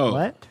 Oh,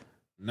 What?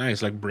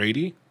 nice. Like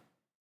Brady?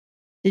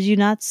 Did you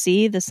not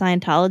see the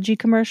Scientology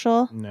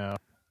commercial? No,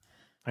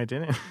 I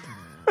didn't.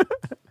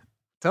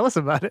 Tell us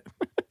about it.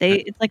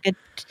 It's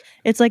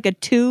like a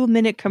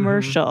 2-minute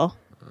commercial.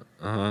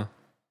 Uh-huh.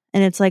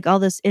 And it's like all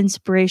this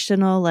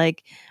inspirational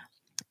like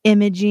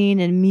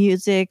imaging and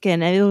music,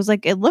 and it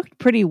looked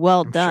pretty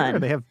well I'm done. sure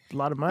they have a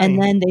lot of money.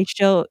 And then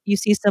you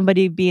see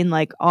somebody being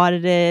like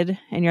audited,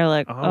 and you're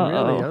like, oh, really?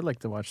 I oh, would like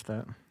to watch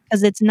that.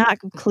 because it's not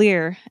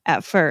clear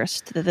at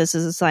first that this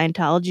is a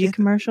Scientology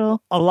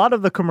commercial. A lot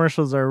of the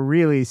commercials are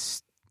really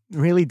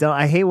dumb.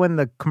 I hate when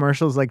the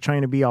commercials like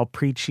trying to be all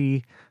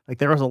preachy. Like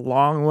there was a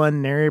long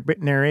one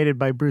narrated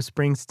by Bruce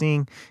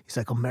Springsteen. He's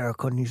like,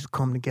 America needs to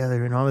come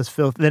together and all this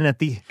filth. Then at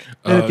the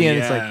end,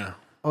 it's like,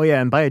 oh yeah,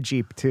 and buy a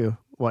Jeep too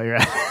while you're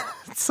at it.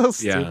 It's so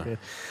stupid.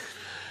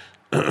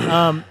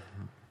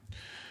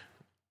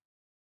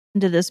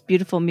 Into this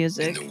beautiful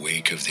music. In the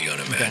wake of the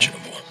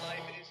unimaginable,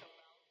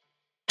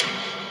 the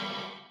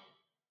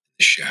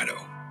shadow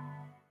of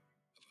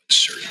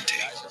uncertainty,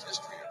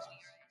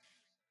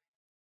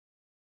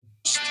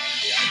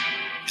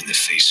 in the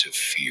face of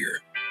fear,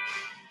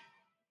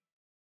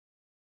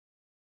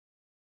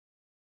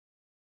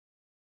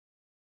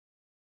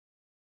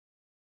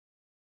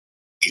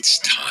 it's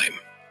time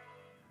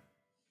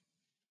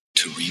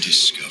to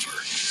rediscover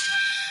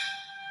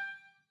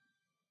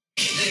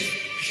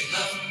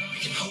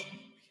your hope.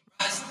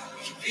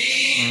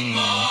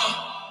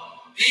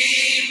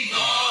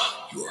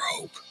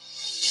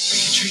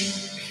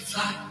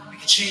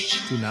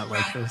 Do not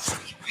like this.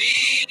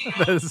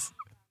 That's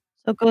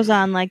So it goes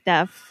on like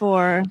that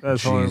for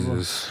horrible.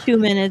 Jesus. 2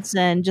 minutes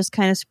and just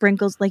kind of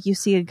sprinkles, like you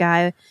see a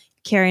guy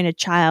carrying a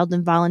child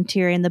and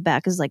volunteering in the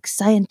back is like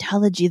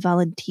Scientology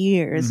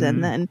volunteers. Mhm.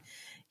 And then,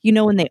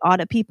 when they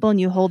audit people and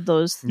you hold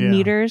those Yeah.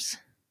 meters,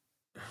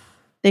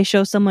 they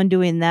show someone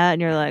doing that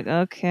and you're like,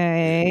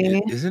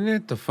 okay. Isn't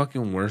it the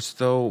fucking worst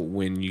though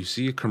when you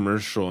see a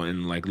commercial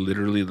and like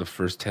literally the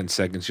first 10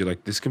 seconds you're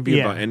like, this can be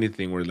Yeah. about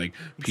anything, where like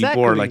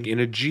people are like Exactly. in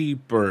a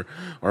Jeep or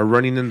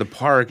running in the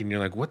park and you're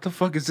like, what the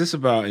fuck is this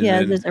about? And Yeah,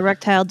 then, there's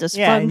erectile dysfunction.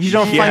 Yeah, and you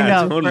don't Yeah, find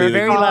out. totally. The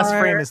very last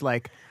Car. frame is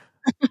like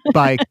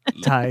bike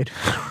tied.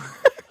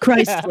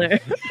 Chrysler.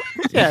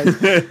 Yeah,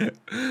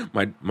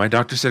 my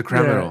doctor said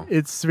criminal. yeah,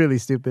 it's really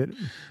stupid.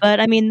 But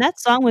I mean, that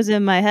song was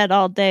in my head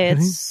all day. It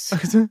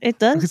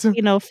does,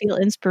 feel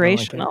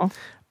inspirational.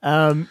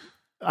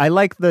 I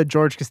like the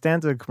George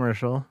Costanza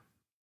commercial.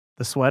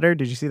 The sweater.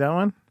 Did you see that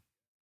one?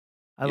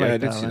 I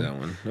like did see that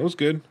one. That was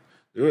good.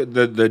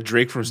 The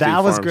Drake from State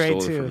That was Farm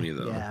great stole it too. from me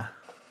though. Yeah.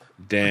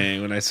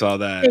 Dang, when I saw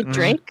that. Hey,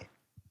 Drake?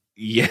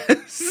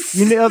 Yes.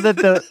 You know that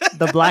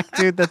the black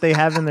dude that they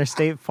have in their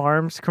State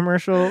Farms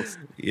commercials.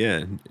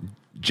 Yeah.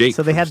 Jake.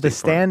 So they from had the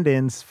State Farm.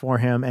 stand-ins for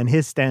him, and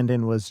his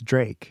stand-in was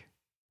Drake.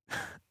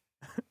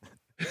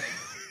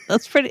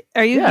 That's pretty.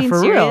 Are you Yeah, being for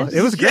serious? real.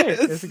 It was great. Yes.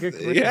 It's a good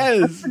commercial.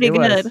 Yes. Pretty It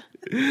was. good.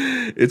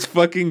 It's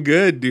fucking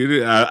good,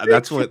 dude.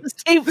 That's what.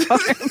 State Farm.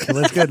 It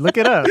was good. Look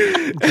it up.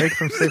 Drake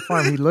from State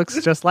Farm. He looks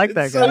just like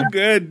that It's guy. so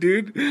good,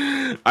 dude.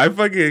 I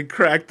fucking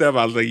cracked up.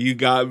 I was like, you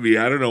got me.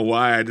 I don't know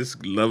why. I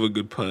just love a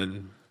good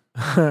pun.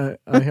 I'm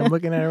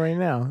looking at it right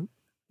now.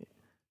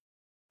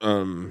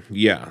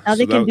 Yeah. Now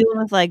they so can that- do it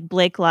with like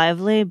Blake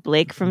Lively,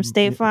 Blake from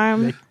State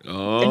Farm. They-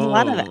 Oh. There's a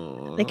lot of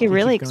it. They can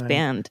really keep going.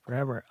 expand.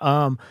 Forever.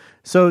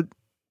 So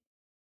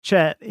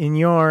Chet, in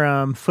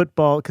your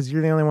football, because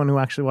you're the only one who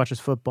actually watches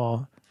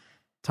football,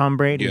 Tom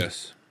Brady,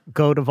 Yes.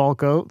 goat of all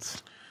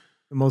goats,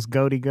 the most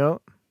goaty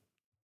goat.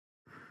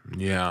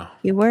 Yeah.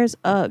 He wears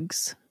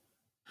Uggs.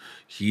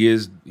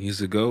 He's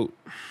a goat.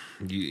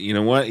 You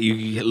know what?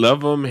 You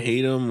love him,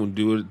 hate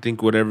him,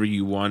 think whatever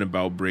you want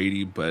about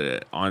Brady,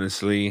 but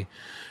honestly,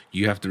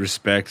 you have to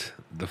respect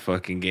the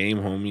fucking game,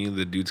 homie.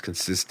 The dude's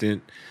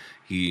consistent.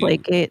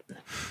 Blakegate.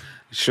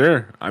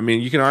 Sure. I mean,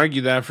 you can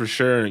argue that for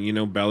sure. You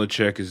know,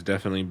 Belichick has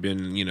definitely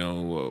been,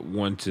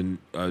 one to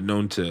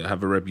known to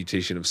have a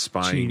reputation of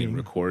spying Cheating. and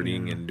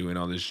recording and doing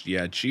all this.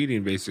 Yeah,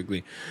 cheating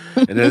basically.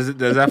 And does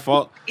that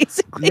fall?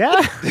 Basically.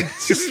 Yeah,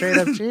 it's just straight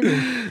up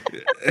cheating.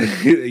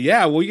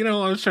 Yeah.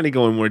 Well, I was trying to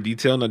go in more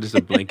detail, not just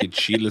a blanket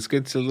cheat. Let's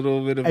get to a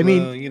little bit of, I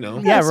mean,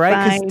 yeah, That's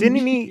right. Because fine.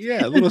 didn't he?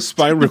 a little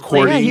spy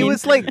recording. Yeah, he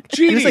was like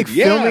cheating.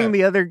 filming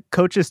the other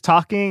coaches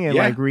talking and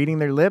Yeah. like reading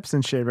their lips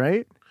and shit,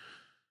 right?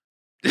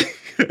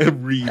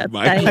 Read That's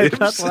my tight. lips.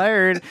 That's what I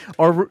heard.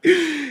 Or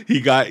he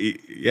got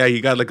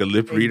like a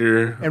lip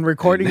reader and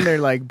recording their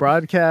like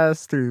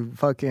broadcast through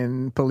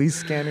fucking police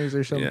scanners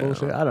or some Yeah.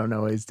 bullshit. I don't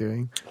know what he's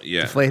doing.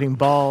 Yeah. Deflating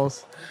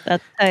balls.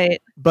 That's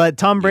tight. But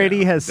Tom Brady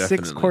Yeah, has 6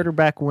 definitely.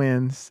 quarterback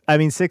wins. I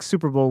mean, 6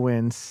 Super Bowl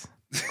wins.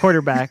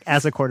 Quarterback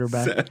as a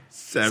quarterback.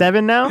 7.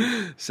 7 now?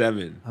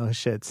 7. Oh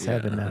shit,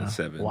 7 now.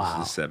 7. Wow.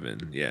 This is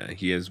 7. Yeah,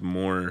 he has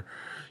more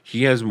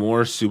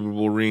Super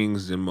Bowl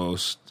rings than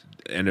most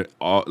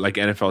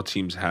NFL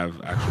teams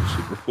have actual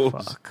Super Bowls.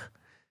 Fuck.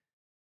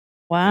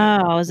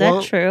 Wow, is that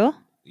Well- true?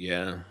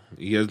 Yeah.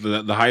 He has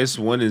the highest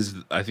one is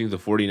I think the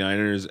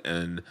 49ers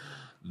and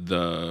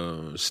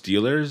the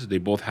Steelers. They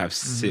both have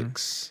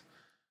 6.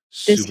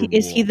 Is Super he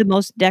Bowl. the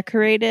most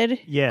decorated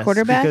Yes,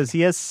 quarterback? because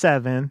he has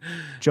 7.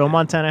 Joe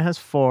Montana has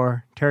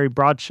 4. Terry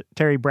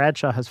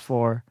Bradshaw has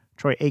 4.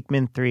 Troy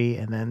Aikman 3,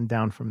 and then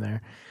down from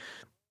there.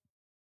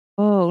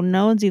 Oh,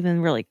 no one's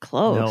even really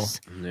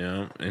close.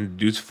 Yeah, and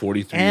dude's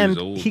 43 years And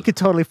old. he could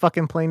totally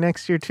fucking play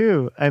next year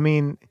too. I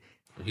mean,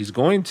 He's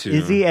going to.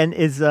 is he? And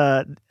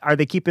are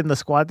they keeping the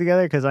squad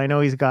together? Because I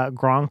know he's got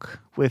Gronk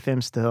with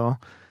him still.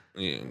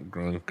 Yeah,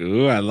 Gronk.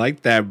 Ooh, I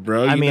like that,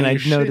 bro. I You mean, know I your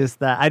shit. noticed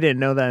that. I didn't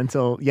know that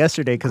until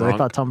yesterday because I Gronk.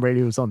 thought Tom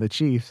Brady was on the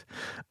Chiefs.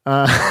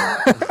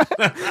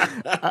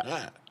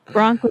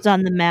 Gronk was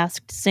on The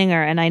Masked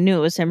Singer, and I knew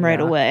it was him right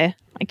Yeah. away.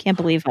 I can't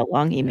believe how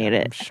long he made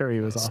I'm it. sure he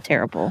was It's off.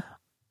 terrible.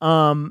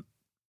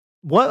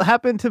 What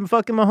happened to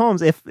fucking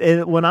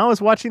Mahomes? When I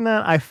was watching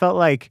that, I felt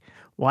like,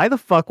 why the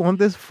fuck won't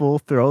this fool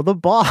throw the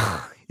ball?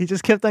 He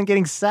just kept on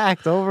getting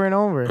sacked over and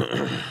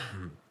over.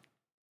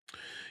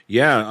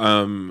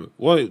 Yeah.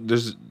 Well,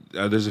 there's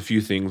a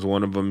few things.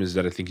 One of them is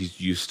that I think he's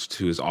used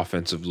to his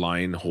offensive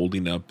line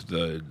holding up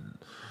and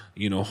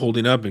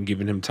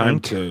giving him time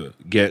to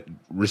get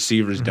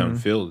receivers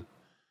downfield.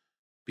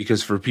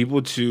 Because for him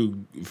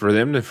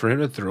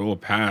to throw a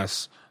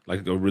pass,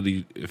 like a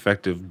really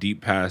effective deep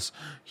pass,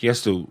 he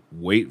has to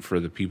wait for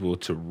the people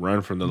to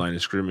run from the line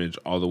of scrimmage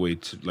all the way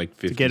to like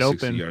 50, get 60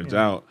 open, yards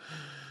yeah. out.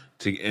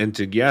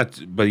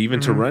 But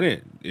even to run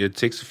it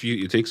takes a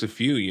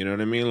few, you know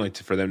what I mean? Like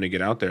for them to get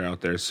out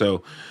there.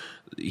 So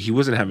he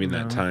wasn't having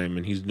that time,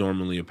 and he's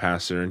normally a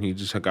passer, and he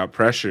just got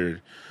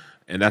pressured.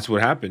 And that's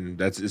what happened.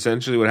 That's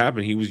essentially what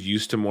happened. He was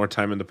used to more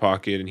time in the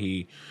pocket, and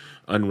he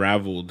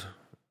unraveled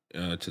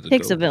to the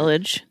Takes goal a line.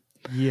 village.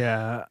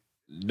 Yeah.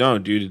 No,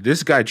 dude,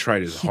 this guy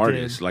tried his He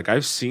hardest. did. Like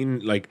I've seen,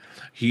 like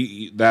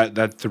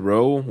that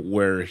throw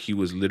where he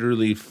was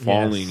literally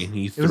falling, Yes. and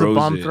he It throws was a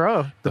bomb it.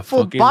 throw. The The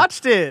fool fucking-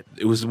 botched it.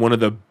 It was one of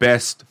the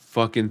best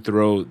fucking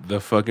throw. The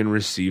fucking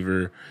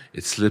receiver,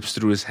 it slips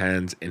through his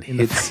hands and In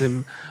the hits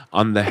him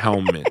on the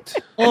helmet.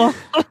 Oh,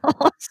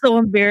 so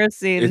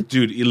embarrassing.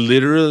 Dude, it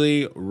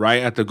literally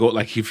right at the goal.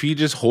 Like if he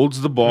just holds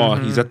the ball,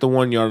 he's at the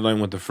 1 yard line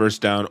with the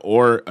first down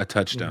or a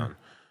touchdown.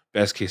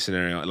 Best case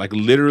scenario, like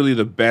literally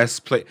the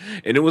best play,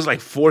 and it was like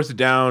 4th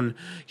down.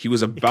 He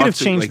was about have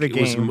to changed like the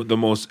it was game. the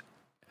most.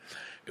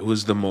 It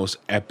was the most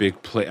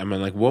epic play. I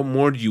mean, like, what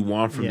more do you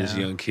want from this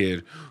Yeah. young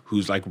kid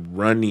who's like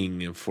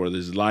running for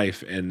his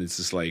life? And it's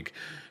just like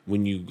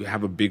when you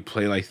have a big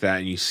play like that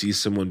and you see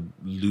someone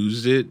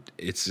lose it,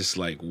 it's just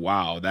like,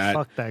 wow, that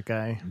Fuck that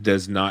guy.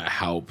 does not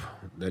help.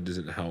 That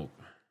doesn't help.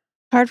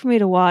 Hard for me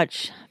to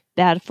watch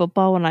bad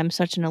football when I'm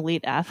such an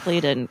elite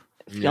athlete and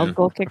field Yeah.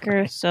 goal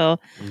kicker. So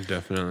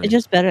Definitely. it's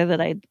just better that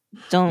I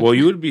don't. Well,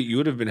 you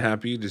would have been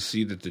happy to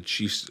see that the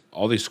Chiefs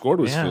all they scored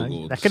was Yeah, field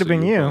goals. that could have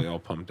been you're you. probably all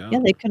pumped out. yeah,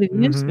 they could have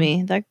used Mhm.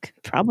 me. That could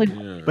probably.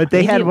 Yeah. But they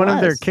Maybe had it one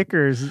of their was.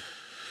 kickers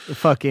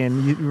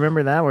fucking, you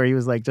remember that where he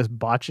was like just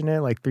botching it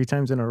like 3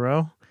 times in a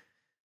row?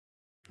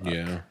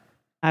 Yeah,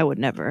 I would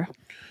never.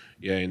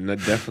 yeah, and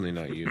definitely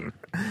not you.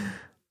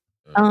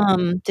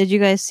 Did you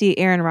guys see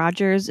Aaron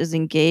Rodgers is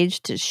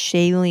engaged to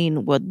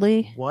Shailene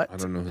Woodley? What? I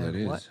don't know who that And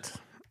is. What?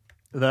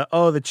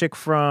 The chick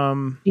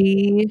from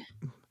She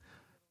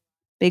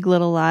Big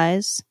Little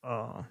Lies.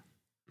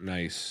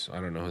 Nice. I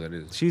don't know who that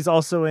is. she's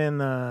also in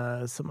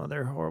some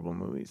other horrible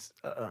movies.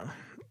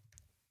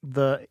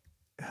 The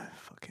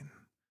fucking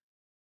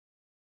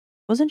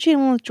Wasn't she the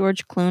one with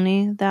George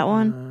Clooney? That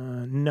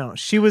one? no,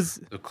 she was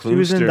The she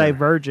was in Kloonster.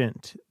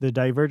 Divergent, the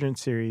Divergent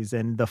series,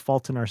 and The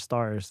Fault in Our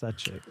Stars. That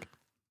chick.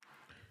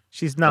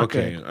 She's not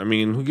Okay, good. I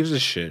mean, who gives a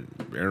shit?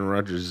 Aaron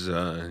Rodgers,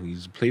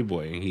 he's a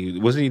playboy. He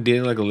wasn't he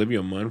dating like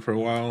Olivia Munn for a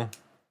while.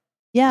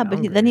 Yeah,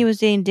 but then he younger. was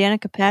dating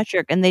Danica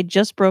Patrick, and they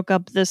just broke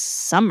up this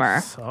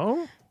summer.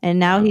 So And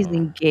now he's Wow.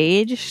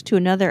 engaged to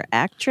another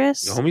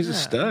actress. The homie's a Yeah.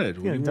 stud.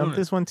 What yeah, do you dump want?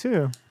 this one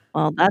too.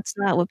 Well, that's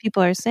not what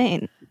people are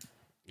saying.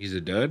 He's a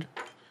dud.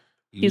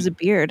 He's a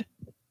beard.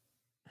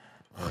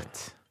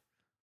 What?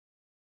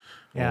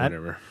 Well, Yeah,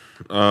 whatever.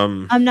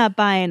 I'm not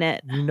buying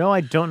it. you know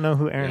I don't know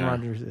who Aaron Yeah.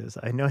 Rodgers is.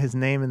 I know his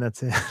name and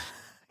that's it. I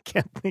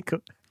can't think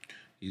of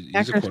He's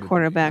Packers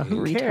quarterback. who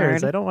Retard.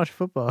 cares. I don't watch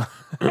football.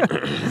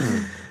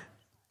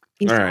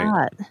 He's All right.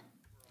 hot.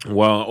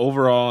 Well,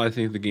 overall, I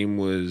think the game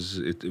was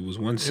it was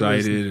one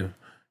sided,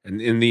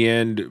 and in the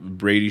end,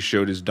 Brady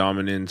showed his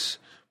dominance,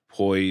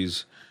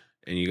 poise,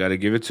 and you got to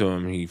give it to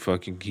him. He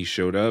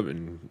showed up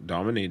and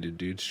dominated,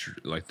 dude,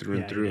 like through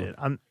and Yeah, he through. did.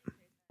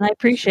 I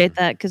appreciate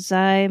that because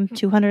I'm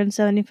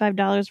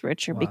 $275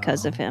 richer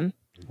because of Wow. him.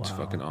 It's Wow.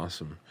 fucking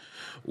awesome.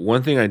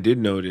 One thing I did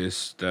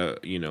notice that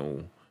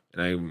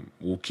and I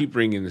will keep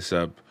bringing this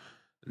up,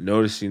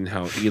 noticing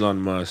how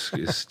Elon Musk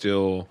is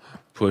still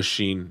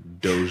pushing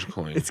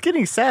Dogecoin. It's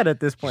getting sad at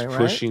this point, He's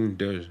right? pushing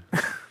Doge.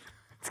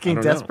 It's getting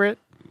I don't know. desperate.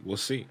 We'll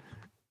see.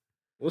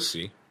 We'll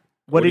see.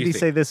 What do did you he say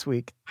think? this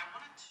week?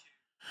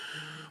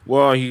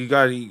 Well, he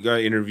got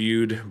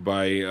interviewed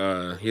by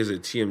he has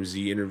a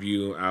TMZ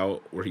interview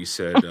out where he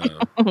said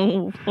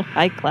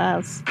High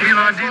class.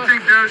 Elon, do you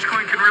think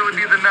Dogecoin can really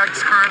be the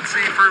next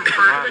currency for the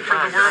world?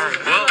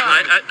 Well,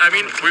 I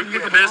mean,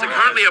 there's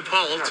currently a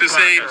poll to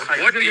say,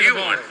 what do you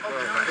want?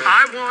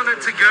 I want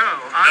it to go.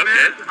 I'm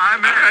in.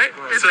 All right.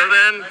 So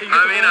then,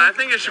 I mean, I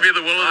think it should be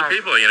the will of the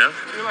people, you know?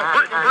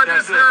 But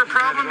is there a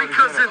problem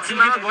because it's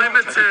not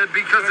limited?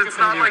 Because it's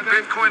not like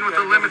Bitcoin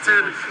with a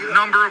limited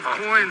number of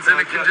coins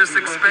and it can just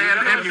expand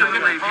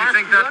infinitely. Do you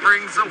think that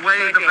brings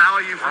away the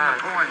value from the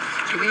coin?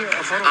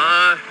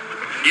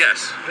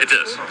 Yes, it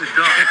does. It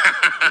does.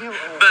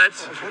 But,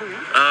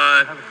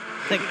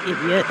 Like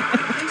idiot.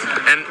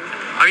 and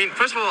I mean,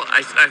 first of all,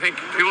 I think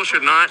people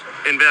should not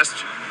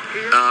invest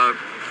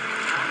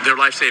their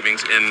life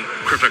savings in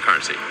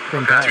cryptocurrency.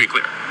 Thank To God. be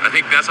clear, I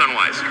think that's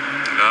unwise.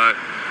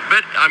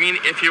 But I mean,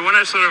 if you want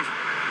to sort of,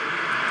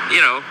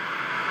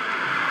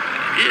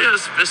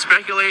 just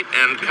speculate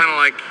and kind of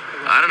like,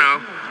 I don't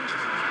know,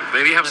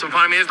 maybe have some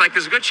fun. I mean,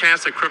 there's a good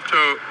chance that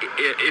crypto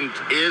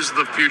is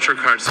the future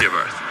currency of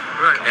Earth.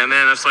 Right. And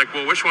then it's like,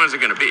 well, which one is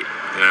it going to be?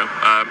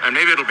 And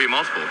maybe it'll be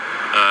multiple.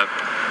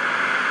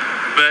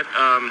 But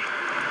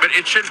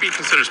it should be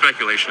considered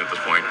speculation at this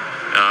point.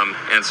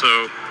 And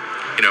so,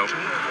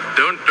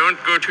 don't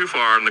go too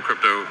far on the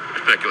crypto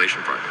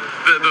speculation part.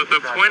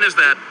 The point is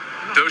that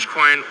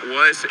Dogecoin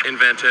was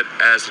invented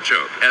as a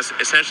joke, as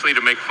essentially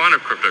to make fun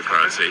of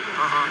cryptocurrency,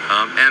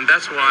 and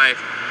that's why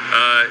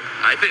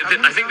I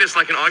think there's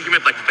like an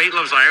argument like fate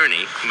loves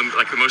irony.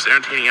 Like the most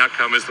entertaining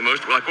outcome is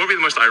what would be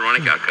the most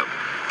ironic outcome?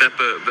 That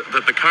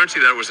the currency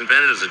that was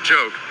invented as a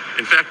joke,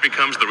 in fact,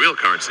 becomes the real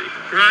currency.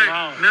 Right.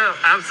 Wow. No,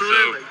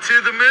 absolutely.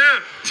 To the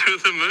moon. To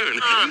the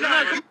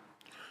moon.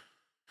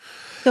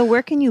 So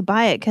where can you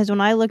buy it? Because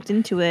when I looked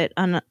into it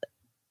on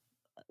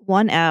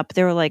one app,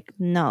 they were like,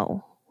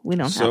 no, we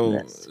don't have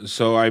this.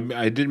 So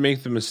I did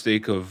make the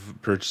mistake of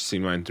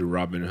purchasing mine through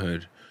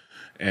Robinhood.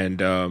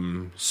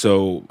 And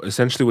so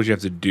essentially what you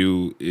have to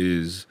do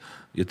is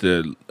you have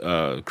to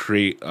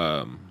create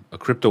a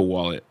crypto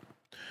wallet.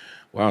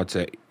 Wow, it's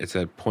at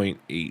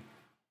 0.82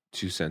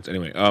 cents.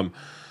 Anyway,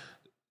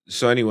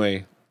 so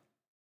anyway,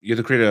 you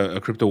have to create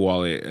a crypto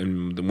wallet,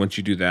 and then once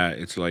you do that,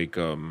 it's like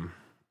you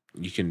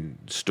can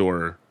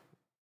store,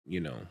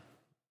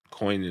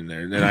 coin in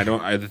there. And then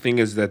the thing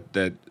is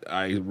that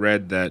I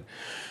read that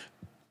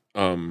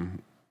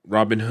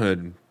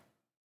Robinhood,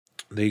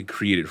 they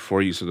create it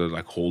for you, so they're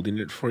like holding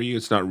it for you.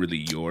 It's not really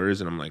yours,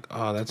 and I'm like,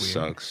 oh, that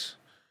sucks.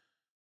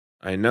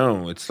 I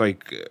know. It's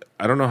like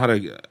I don't know how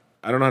to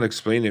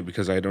explain it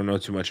because I don't know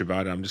too much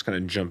about it. I'm just kind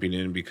of jumping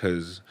in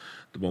because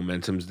the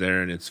momentum's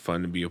there and it's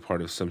fun to be a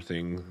part of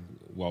something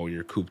while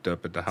you're cooped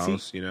up at the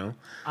house.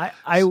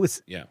 I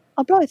was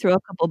I'll probably throw a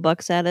couple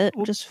bucks at it.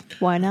 Just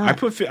why not? I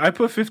put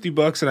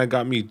 $50 and I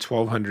got me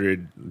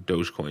 1,200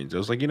 Dogecoins. I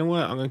was like, you know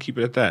what? I'm gonna keep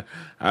it at that.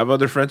 I have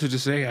other friends who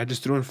just say, I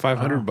just threw in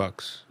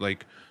 $500.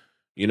 Like,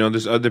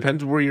 there's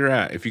depends where you're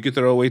at. If you could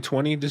throw away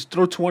 20, just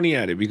throw 20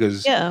 at it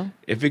because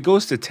if it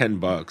goes to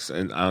 $10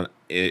 and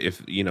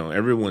if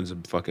everyone's a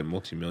fucking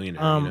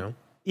multimillionaire,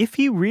 if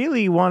he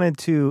really wanted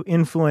to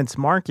influence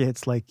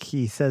markets, like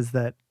he says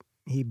that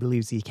he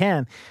believes he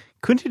can,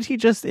 couldn't he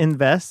just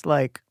invest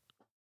like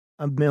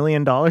 $1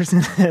 million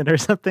in it or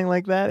something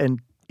like that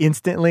and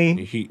instantly? In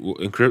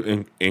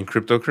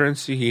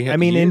cryptocurrency,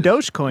 in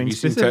Dogecoin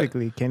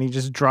specifically, can he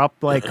just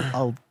drop like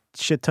a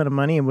shit ton of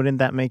money and wouldn't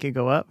that make it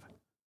go up?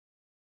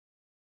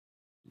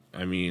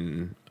 I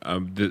mean,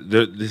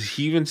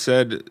 he even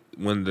said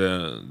when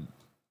the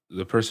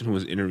person who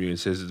was interviewing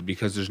says it's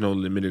because there's no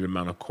limited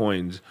amount of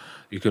coins,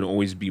 you can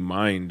always be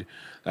mined.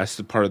 That's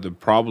the part of the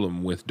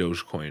problem with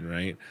Dogecoin,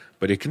 right?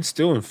 But it can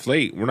still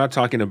inflate. We're not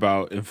talking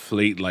about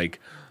inflate like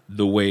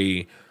the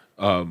way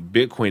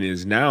Bitcoin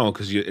is now,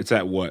 because it's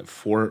at what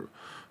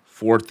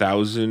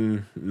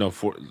 4,000? No,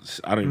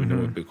 I don't even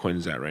know what Bitcoin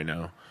is at right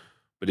now.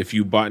 But if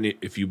you bought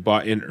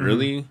in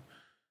early.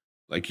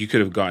 Like you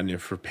could have gotten it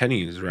for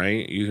pennies,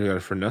 right? You could have got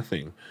it for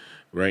nothing.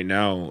 Right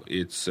now,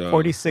 it's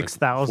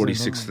 46,000.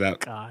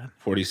 46,000.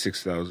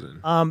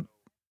 46,000.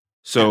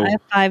 So I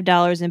have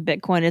 $5 in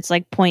Bitcoin. It's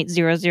like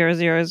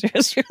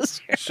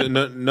 0.00000. So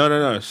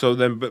no. So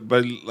then,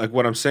 but like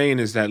what I'm saying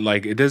is that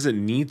like it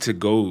doesn't need to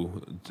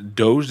go.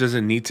 Doge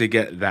doesn't need to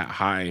get that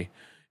high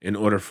in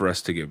order for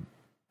us to get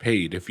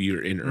paid if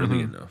you're in early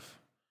enough.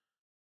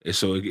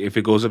 So if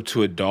it goes up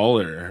to $1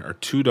 or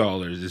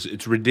 $2,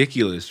 it's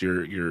ridiculous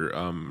your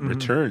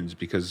returns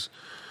because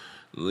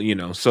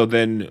So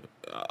then,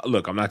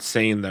 look, I'm not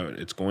saying that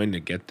it's going to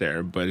get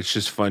there, but it's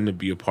just fun to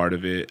be a part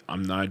of it.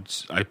 I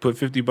put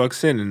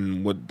 $50 in,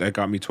 and that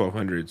got me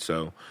 1,200.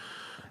 So,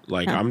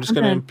 like, I'm just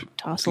gonna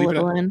toss a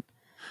little in.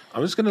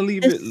 I'm just gonna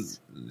leave it. It's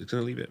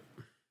gonna leave it.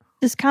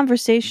 This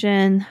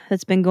conversation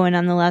that's been going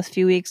on the last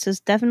few weeks has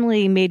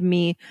definitely made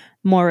me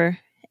more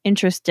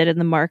interested in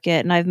the market,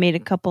 and I've made a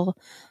couple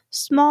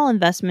small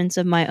investments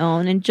of my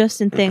own, and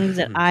just in things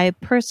that I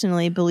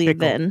personally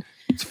believe in.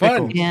 It's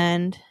fun,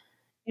 and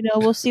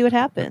we'll see what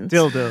happens.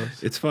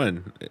 Dildos. It's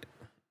fun.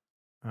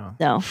 Oh.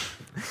 No.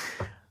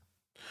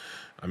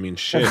 I mean,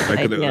 shit.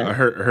 I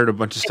heard a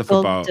bunch of stuff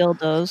about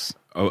dildos.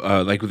 Oh,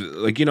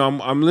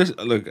 I'm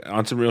listening. Look,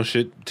 on some real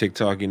shit.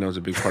 TikTok, is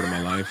a big part of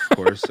my life, of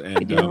course.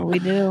 And we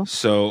do.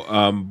 So,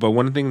 but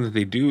one thing that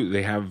they do,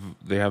 they have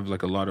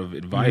like a lot of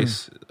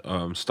advice,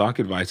 stock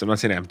advice. I'm not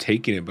saying I'm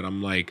taking it, but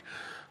I'm like.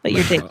 But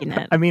you're taking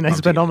it. I mean, I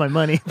spend all my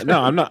money.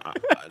 No, I'm not.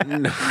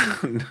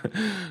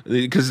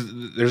 Because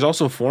there's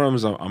also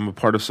forums. I'm a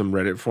part of some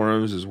Reddit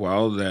forums as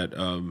well that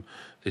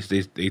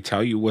they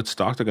tell you what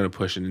stock they're going to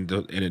push, and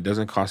it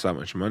doesn't cost that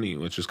much money,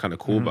 which is kind of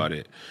cool about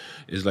it.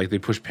 Is like they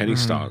push penny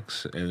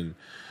stocks, and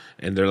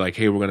they're like,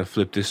 hey, we're going to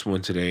flip this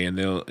one today, and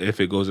if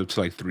it goes up to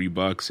like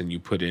 $3, and you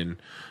put in,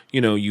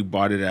 you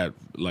bought it at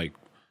like,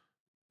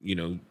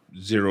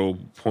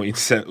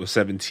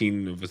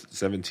 0.17 of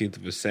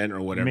a cent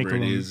or whatever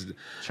it is.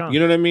 Chunk. You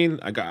know what I mean?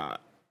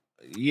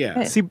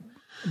 Yeah. See,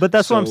 but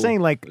that's what I'm saying.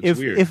 Like,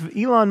 if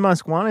Elon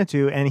Musk wanted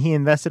to, and he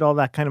invested all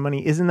that kind of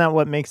money, isn't that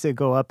what makes it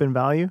go up in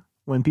value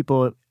when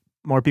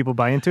more people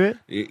buy into it?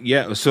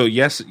 Yeah. So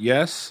yes,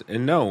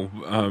 and no.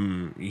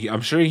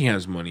 I'm sure he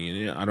has money in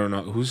it. I don't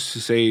know who's to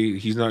say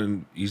he's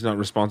not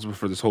responsible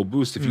for this whole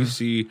boost. If you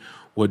see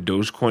what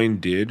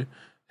Dogecoin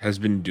has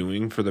been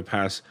doing for the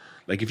past.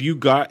 Like, if you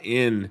got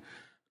in,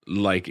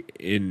 like,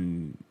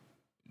 in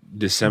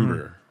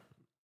December,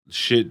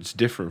 shit's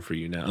different for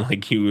you now.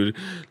 Like, you would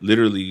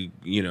literally,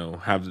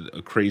 have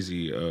a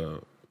crazy,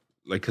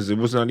 because it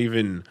was not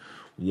even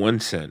 1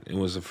 cent. It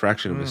was a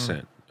fraction of a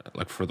cent,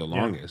 like, for the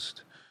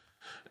longest.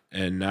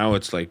 And now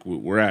it's like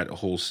we're at a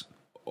whole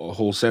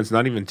cents,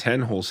 not even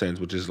 10 whole cents,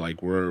 which is,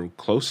 like, we're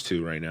close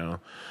to right now.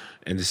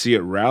 And to see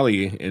it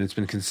rally, and it's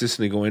been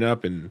consistently going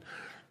up, and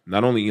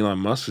not only Elon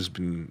Musk has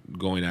been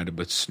going at it,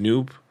 but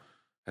Snoop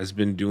has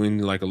been doing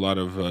like a lot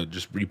of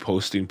just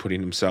reposting,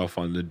 putting himself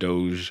on the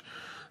Doge,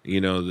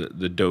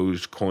 the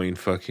Doge coin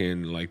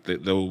fucking like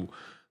they'll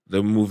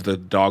move the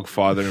dog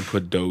father and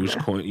put Doge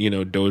coin,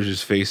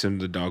 Doge's face in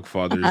the dog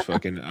father's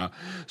fucking.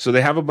 So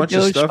they have a bunch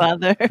of stuff.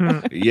 Father.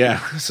 Yeah.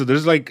 So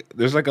there's like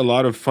a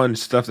lot of fun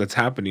stuff that's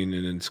happening,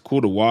 and it's cool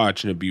to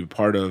watch and to be a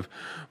part of.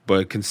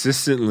 But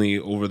consistently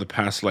over the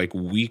past like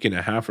week and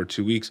a half or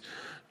 2 weeks,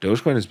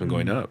 Dogecoin has been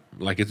going up.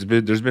 Like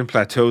there's been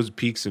plateaus,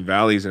 peaks, and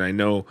valleys, and I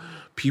know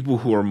people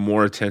who are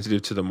more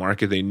attentive to the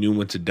market, they knew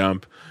when to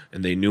dump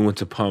and they knew when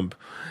to pump,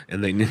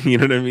 and they knew, you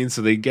know what I mean.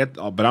 So they get,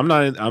 but I'm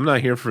not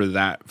here for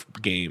that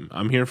game.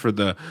 I'm here for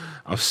the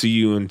I'll see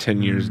you in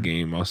 10 years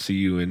game. I'll see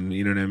you in,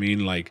 you know what I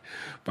mean. Like,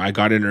 but I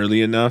got in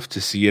early enough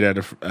to see it at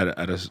a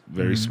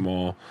very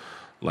small,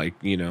 like,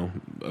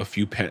 a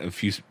few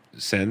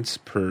cents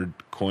per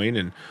coin,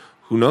 and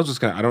who knows what's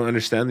gonna. I don't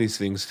understand these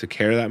things to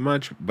care that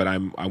much, but I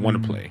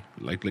want to play.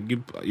 Like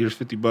here's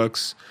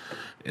 $50.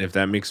 If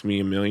that makes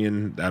me $1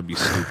 million, that'd be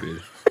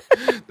stupid.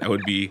 That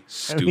would be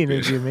stupid. I mean,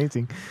 it'd be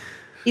amazing.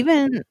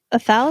 Even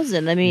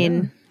 1,000. I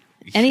mean,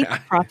 any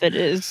profit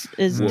is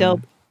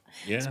dope.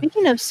 Yeah.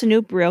 Speaking of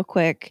Snoop, real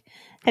quick,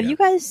 have you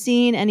guys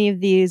seen any of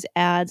these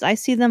ads? I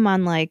see them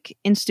on like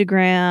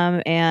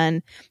Instagram,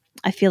 and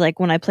I feel like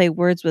when I play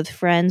Words with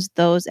Friends,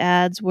 those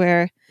ads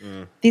where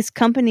these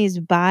companies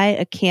buy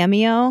a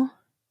cameo.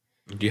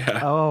 Yeah.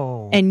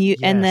 Oh. And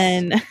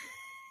then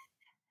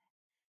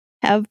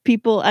have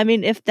people. I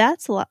mean, if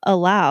that's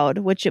allowed,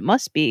 which it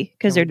must be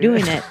because they're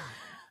doing it.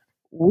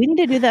 We need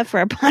to do that for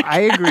our podcast. I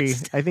agree.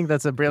 I think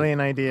that's a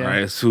brilliant idea. All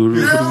right, so who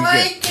do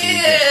we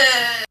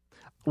get?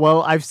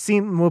 Well,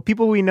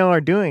 people we know are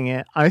doing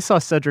it. I saw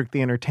Cedric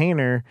the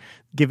Entertainer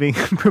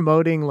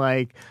promoting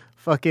like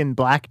fucking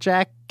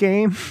blackjack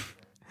game.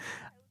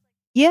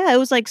 Yeah, it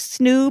was like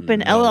Snoop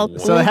and LL Cool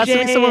J. So it has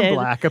to be someone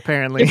black,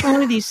 apparently. They're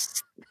promoting these.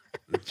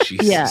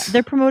 Yeah,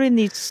 they're promoting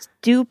these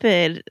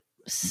stupid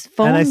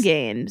phone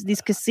games,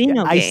 these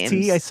casino games.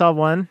 Ice-T, I saw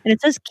one, and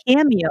it says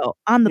cameo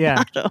on the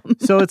bottom.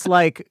 So it's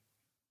like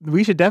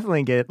we should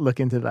definitely look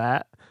into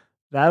that.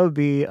 That would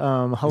be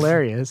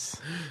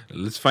hilarious.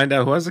 Let's find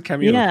out who has a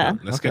cameo. Yeah.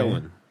 Let's get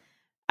one.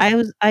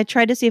 I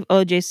tried to see if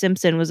OJ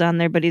Simpson was on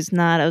there, but he's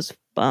not. I was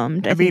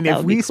bummed. I mean,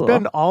 if we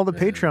spend all the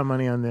Patreon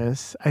money on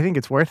this, I think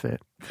it's worth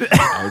it.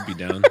 I would be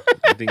down.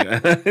 I think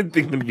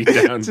think I'd be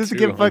down. Just too.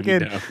 get I'd be fucking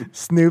down.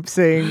 Snoop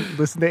saying,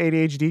 "Listen to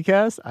ADHD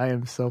cast." I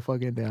am so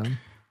fucking down.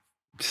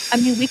 I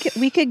mean,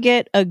 we could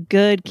get a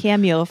good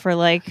cameo for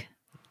like.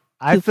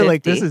 I feel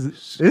like this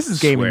 $250. is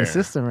gaming the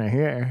Swear. system right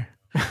here.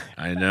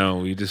 I know.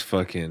 We just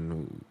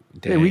fucking.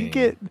 Hey, we dang.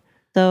 get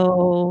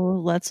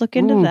So let's look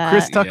into that.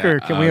 Chris Tucker.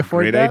 Can we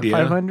afford great that? idea.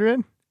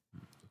 500.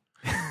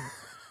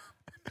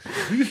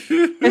 Chris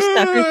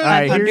Tucker, All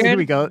right, here 500.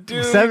 we go.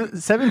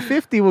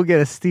 750 will get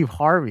a Steve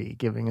Harvey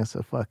giving us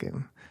a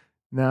fucking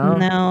no.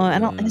 No, I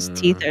don't. His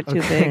teeth are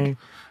too big.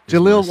 His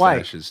Jaleel White,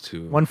 mustache is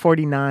too.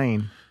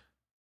 149.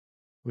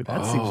 Ooh,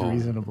 that seems Oh.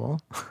 reasonable.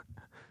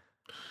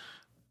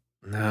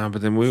 Nah,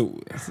 but then we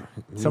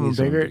Someone need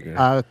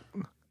bigger.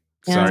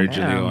 Sorry, Yeah.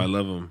 Jaleel. I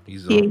love him.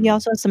 He's He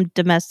also has some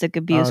domestic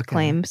abuse okay.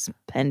 claims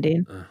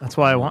pending. That's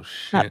why I want.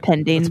 Not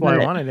pending, That's why I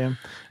but wanted him.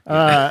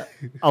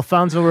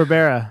 Alfonso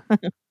Rivera,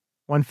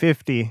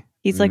 150.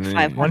 he's like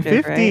 500.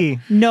 150. Right?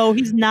 No,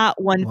 he's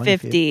not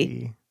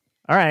 150.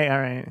 All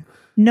right.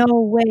 No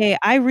way.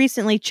 I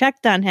recently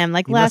checked on him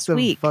like He must last have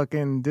week.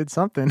 fucking did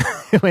something.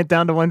 It went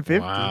down to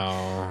 150.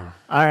 Wow.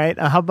 All right.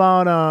 How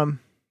about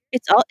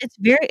It's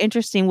very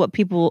interesting what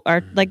people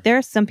are like. There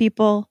are some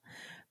people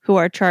who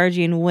are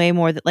charging way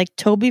more than like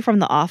Toby from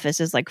The Office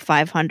is like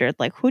 500.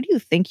 Like, who do you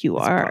think you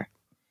are?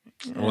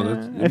 Well,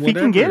 that's, if you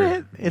can get whatever.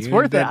 it, it's You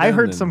worth get it. that I done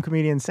heard then. some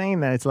comedians saying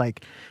that it's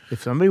like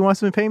if somebody wants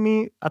to pay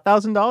me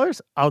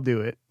 $1,000, I'll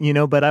do it.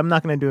 But I'm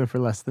not going to do it for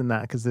less than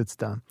that because it's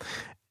dumb.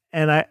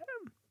 And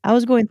I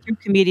was going through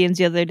comedians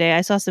the other day.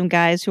 I saw some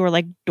guys who were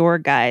like door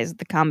guys at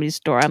the Comedy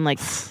Store. I'm like,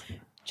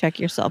 check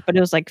yourself, but it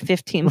was like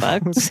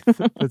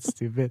 $15. That's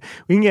stupid.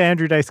 We can get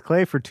Andrew Dice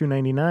Clay for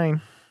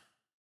 $299.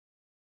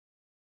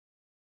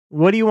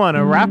 What do you want?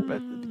 A rap?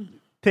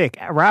 Pick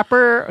a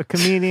rapper, a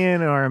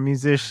comedian, or a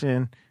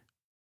musician.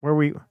 Where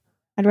we?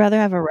 I'd rather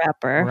have a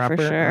rapper, Rapper?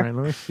 for sure. All right,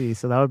 let me see.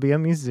 So that would be a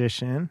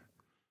musician.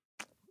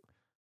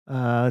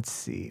 Let's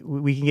see.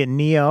 We can get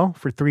Neo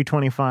for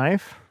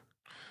 $325.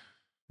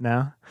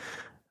 No.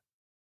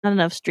 Not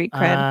enough street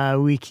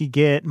cred. We could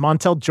get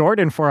Montel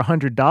Jordan for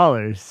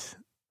 $100.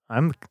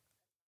 I'm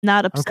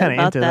Not upset kind of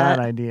about into that.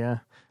 that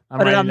idea. I'm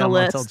Put it writing on the down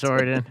list. Montel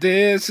Jordan.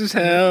 This is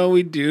how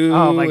we do.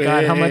 Oh my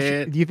god, how much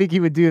it. do you think he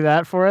would do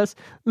that for us?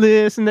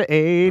 Listen to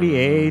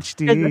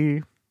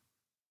ADHD.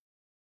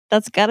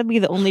 That's got to be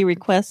the only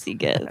request he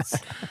gets.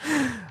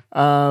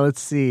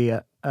 Let's see.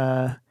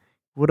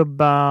 What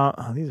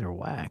about these are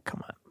whack.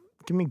 Come on.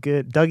 Give me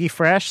good. Dougie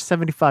Fresh,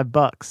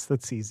 $75.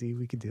 That's easy.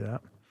 We could do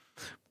that.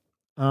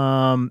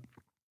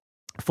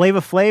 Flava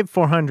Flav,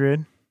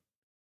 400.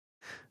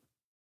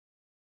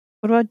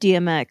 What about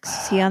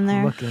DMX? Is he on there?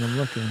 I'm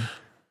looking.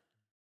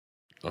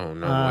 Oh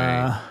no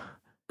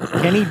way.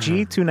 Kenny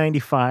G,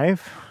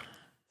 295.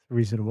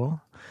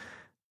 Reasonable.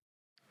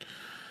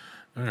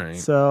 All right.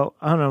 So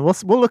I don't know.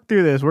 We'll look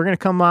through this. We're gonna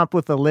come up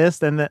with a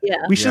list, and Yeah.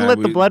 we should Yeah, let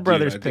the Blood dude,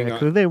 Brothers I think pick.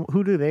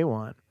 Who do they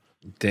want?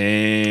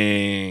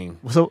 Dang.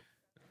 So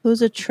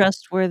Who's a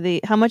trustworthy?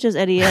 How much is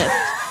Eddie F?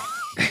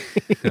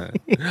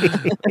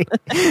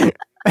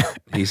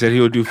 He said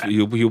he'll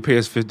pay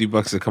us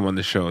 $50 to come on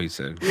the show. He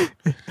said.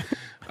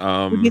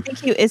 Do you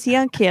think is he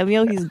on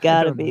Cameo? He's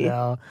got to be.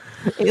 No.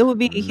 It would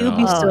be. He would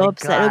be No. so Oh my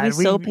upset. It would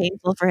be God. so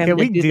painful for him Can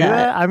to we do do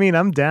that? I mean,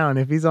 I'm down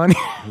if he's on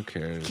here. Who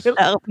cares? That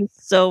would be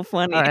so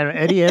funny. All right,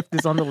 Eddie F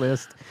is on the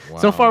list.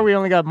 So Wow. far, we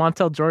only got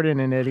Montel Jordan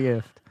and Eddie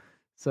F.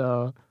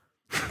 So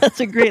That's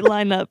a great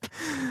lineup.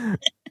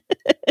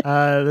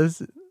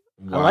 this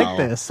I Wow. like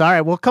this. All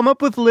right, we'll come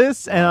up with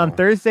lists, and on Wow.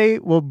 Thursday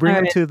we'll bring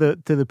All them right.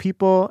 to the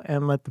people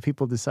and let the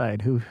people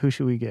decide who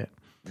should we get.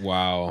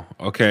 Wow.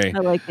 Okay. I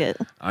like it.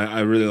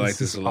 I really like This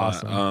this is a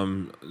lot.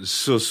 awesome.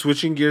 So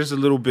switching gears a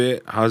little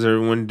bit, how's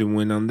everyone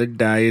doing on their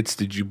diets?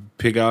 Did you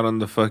pig out on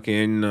the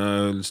fucking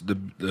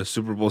the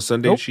Super Bowl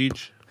Sunday Nope.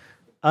 cheat?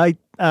 I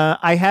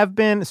have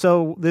been.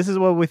 So this is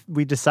what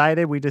we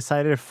decided. We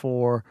decided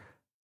for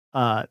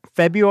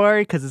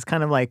February because it's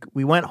kind of like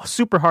we went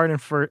super hard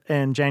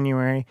in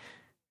January.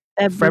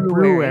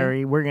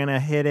 February, we're gonna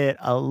hit it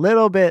a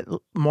little bit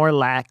more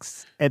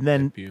lax, and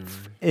then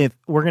if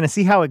we're gonna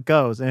see how it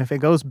goes, and if it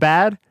goes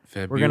bad,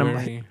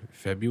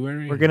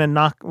 February. we're gonna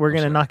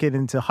knock it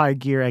into high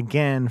gear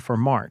again for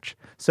March.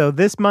 So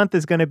this month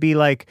is gonna be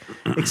like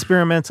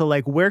experimental.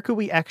 Like where could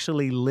we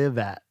actually live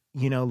at?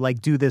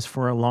 Like do this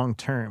for a long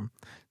term.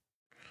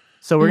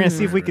 So we're gonna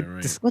see if we could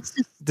What's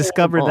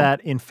discover sustainable?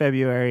 that in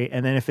February,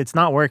 and then if it's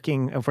not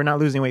working, if we're not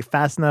losing weight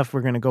fast enough,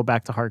 we're gonna go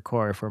back to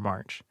hardcore for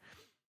March.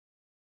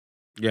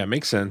 Yeah,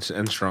 makes sense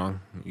and strong.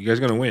 You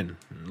guys gonna win.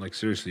 Like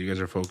seriously, you guys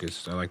are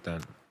focused. I like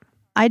that.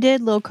 I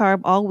did low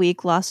carb all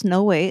week, lost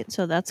no weight,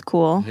 so that's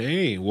cool.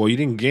 Hey, well you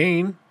didn't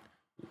gain.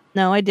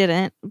 No, I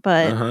didn't,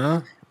 but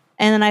Uh-huh.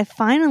 and then I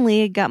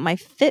finally got my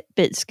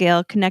Fitbit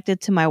scale connected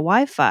to my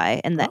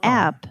Wi-Fi and the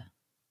app,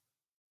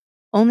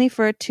 only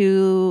for it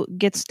to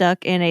get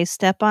stuck in a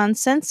step-on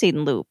sensing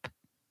loop.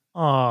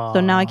 Oh, So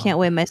now I can't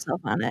weigh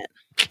myself on it.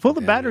 pull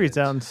the batteries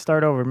out and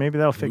start over. Maybe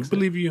that'll We fix it.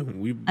 believe you.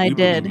 We I believe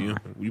did. you.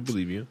 We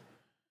believe you.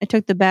 I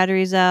took the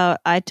batteries out.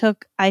 I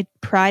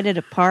pried it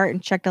apart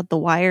and checked out the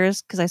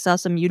wires because I saw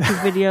some YouTube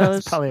videos.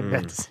 That's probably a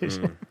bad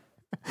decision.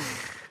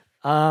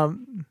 Well,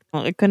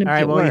 it couldn't All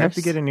right, be well, worse. you have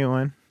to get a new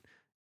one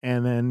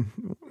and then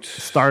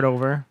start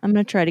over. I'm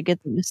gonna try to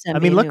get them to send I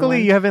me mean, a new luckily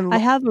one. you haven't. I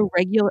have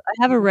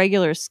a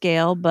regular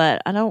scale,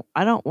 but I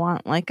don't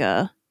want like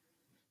a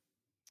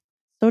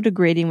so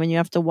degrading when you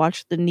have to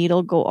watch the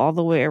needle go all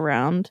the way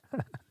around.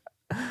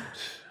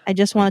 I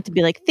just want it to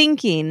be like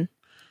thinking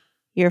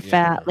you're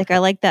fat. Like I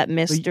like that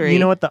mystery. You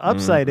know what the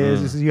upside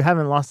is you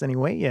haven't lost any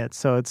weight yet,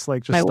 so it's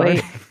like just My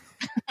starting.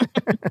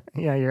 weight.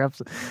 Yeah, you're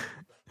upside.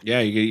 Yeah,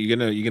 you're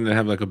gonna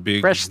have like a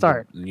big Fresh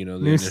start. You know,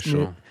 the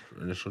initial.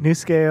 New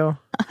scale.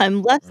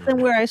 I'm less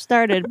than where I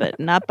started, but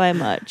not by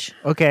much.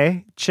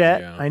 Okay,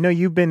 Chet. Yeah. I know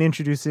you've been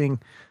introducing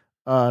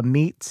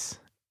meats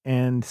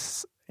and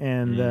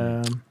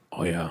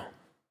Oh yeah.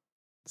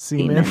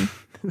 semen.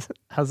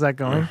 How's that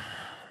going?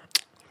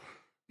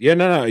 Yeah,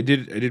 no, I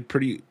did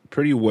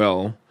pretty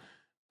well.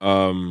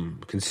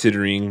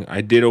 Considering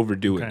I did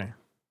overdo it.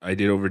 I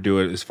did overdo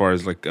it as far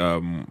as like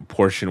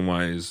portion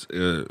wise.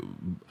 And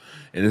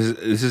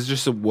this is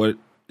just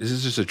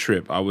a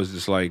trip. I was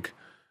just like,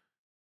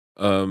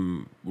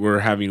 we're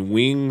having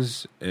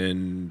wings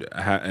and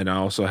I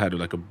also had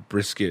like a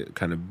brisket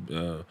kind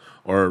of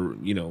or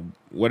you know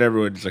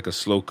whatever, it's like a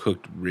slow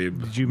cooked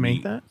rib. Did you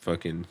make that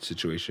fucking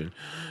situation?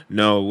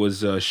 No, it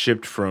was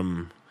shipped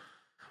from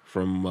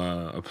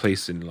a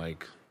place in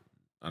like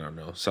I don't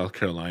know, South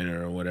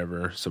Carolina or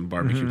whatever, some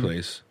barbecue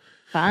place.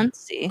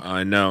 Fancy.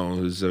 I know,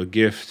 it was a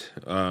gift,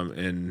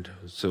 and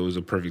so it was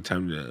a perfect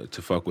time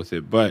to fuck with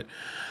it. But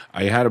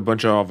I had a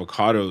bunch of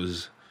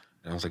avocados,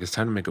 and I was like, it's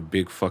time to make a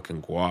big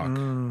fucking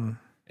guac.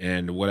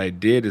 And what I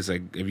did is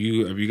like, are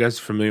you guys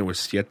familiar with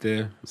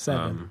Siete?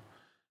 7.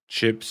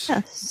 Chips?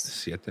 Yes.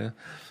 Siete?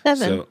 7.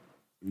 So,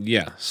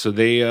 yeah, so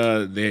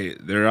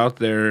they're out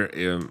there,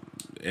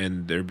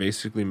 and they're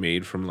basically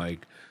made from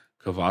like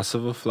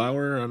cassava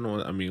flour. I don't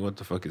know. I mean, what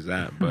the fuck is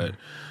that?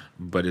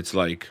 But it's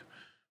like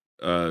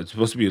it's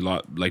supposed to be a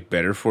lot like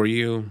better for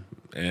you,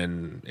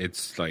 and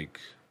it's like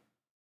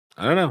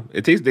I don't know.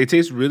 They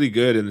taste really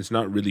good, and it's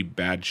not really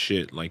bad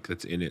shit like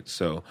that's in it.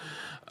 So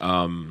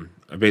I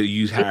bet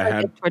you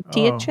had a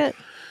tortilla chip.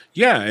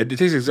 Yeah, it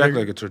tastes exactly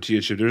like a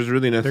tortilla chip. There's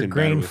really nothing. They're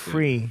grain bad with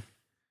free.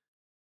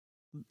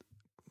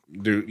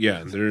 They're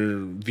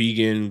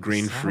vegan,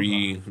 grain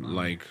free.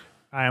 Like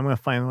All right, I'm gonna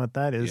find what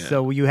that is. Yeah.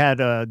 So you had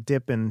a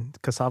dip in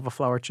cassava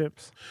flour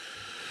chips.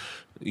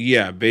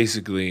 yeah,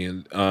 basically,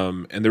 and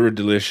they were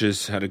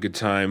delicious. Had a good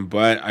time,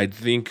 but I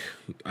think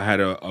I had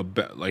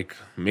like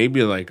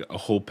maybe like a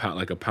whole pound,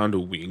 like a pound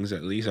of wings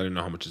at least. I don't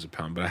know how much is a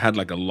pound, but I had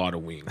like a lot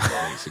of wings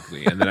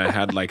basically, and then I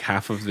had like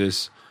half of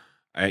this.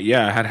 I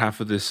had half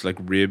of this like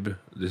rib,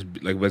 this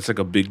like it's like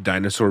a big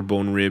dinosaur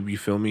bone rib. You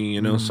feel me?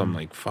 You know, so I'm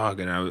like fuck,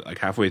 and I was like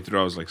halfway through,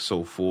 I was like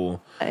so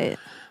full.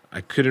 I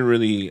couldn't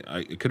really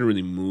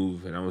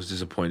move, and I was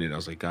disappointed. I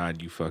was like,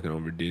 God, you fucking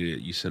overdid it,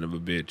 you son of a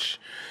bitch.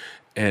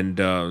 And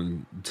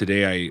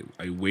today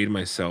I weighed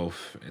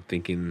myself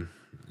thinking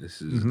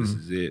this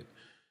is it,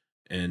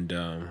 and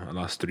I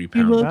lost 3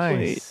 pounds. You lost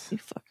Nice. weight, you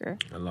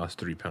fucker. I lost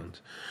 3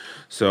 pounds.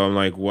 So I'm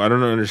like, well, I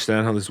don't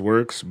understand how this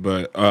works,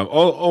 but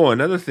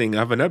another thing, I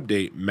have an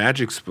update.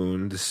 Magic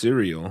Spoon, the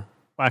cereal,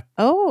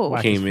 Oh,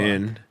 Whack came as fuck.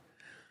 in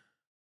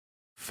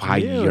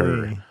fire,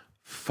 Really?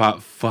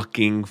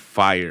 fucking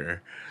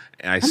fire.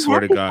 And I I'm swear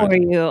to happy God, for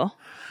you.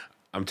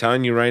 I'm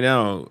telling you right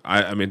now.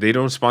 I mean, they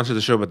don't sponsor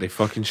the show, but they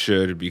fucking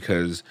should,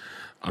 because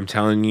I'm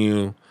telling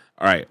you.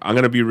 All right, I'm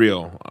gonna be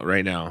real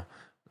right now.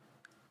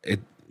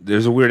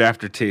 There's a weird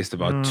aftertaste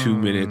about 2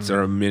 minutes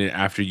or a minute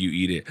after you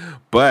eat it,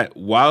 but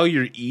while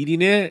you're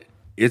eating it,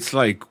 it's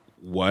like,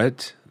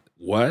 what?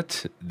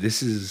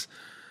 Is Is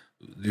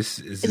this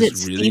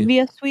it really?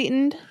 stevia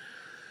sweetened?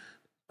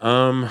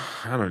 I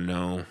don't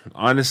know.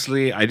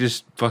 Honestly, I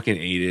just fucking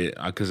ate it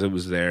because it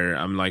was there.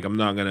 I'm like, I'm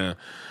not gonna.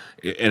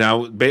 And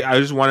I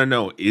just want to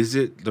know, is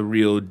it the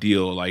real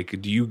deal?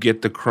 Like, do you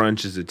get the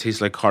crunch? Does it taste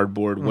like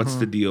cardboard? What's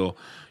the deal?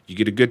 You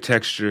get a good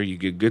texture, you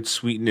get good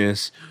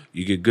sweetness,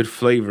 you get good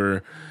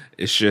flavor.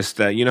 It's just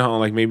that, you know how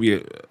like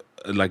maybe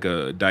like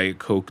a Diet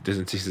Coke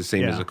doesn't taste the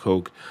same as a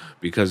Coke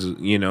because,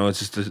 you know,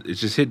 it's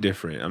just hit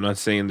different. I'm not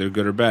saying they're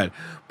good or bad,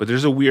 but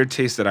there's a weird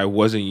taste that I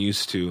wasn't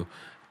used to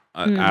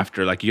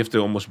after. Like, you have to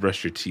almost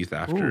brush your teeth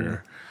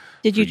after.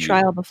 Did you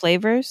try all the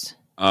flavors?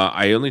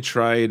 I only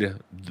tried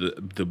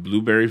the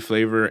blueberry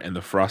flavor and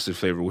the frosted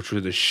flavor, which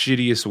were the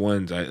shittiest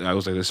ones. I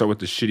was like, let's start with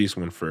the shittiest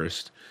one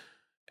first.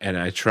 And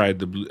I tried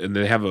the blue, and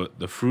they have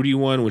the fruity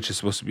one, which is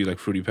supposed to be like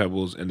Fruity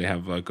Pebbles, and they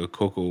have like a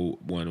cocoa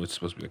one, which is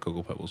supposed to be like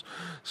Cocoa Pebbles.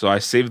 So I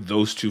saved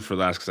those two for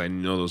last because I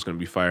know those are going to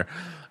be fire.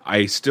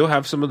 I still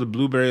have some of the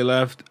blueberry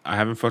left. I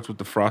haven't fucked with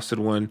the frosted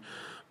one,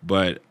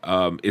 but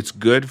it's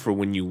good for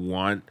when you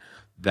want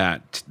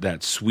that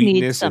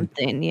sweetness,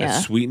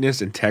 that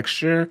sweetness and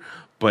texture.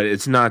 But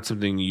it's not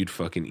something you'd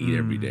fucking eat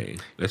every day.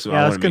 That's what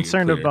I was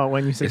concerned about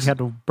when you said you had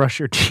to brush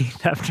your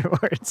teeth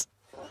afterwards.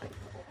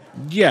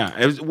 Yeah,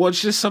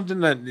 it's just something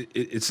that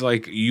it's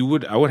like I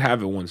would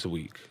have it once a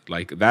week.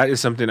 Like that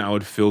is something I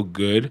would feel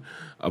good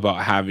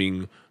about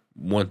having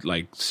one.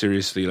 Like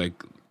seriously,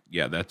 like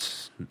yeah,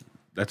 that's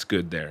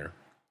good there.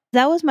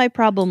 That was my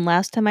problem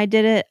last time I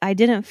did it. I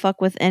didn't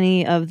fuck with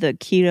any of the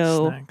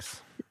keto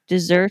Snacks.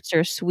 desserts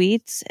or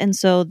sweets, and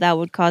so that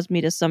would cause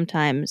me to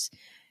sometimes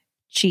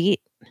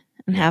cheat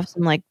and have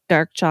some like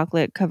dark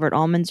chocolate covered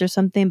almonds or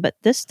something. But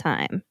this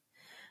time,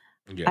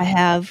 I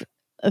have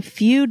a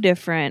few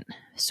different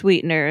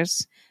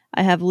sweeteners.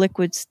 I have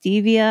liquid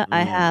stevia.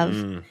 I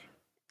have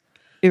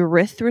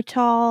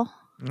erythritol.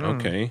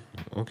 Okay.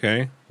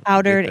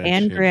 Powdered Get that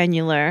and shit.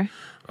 granular.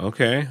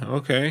 Okay.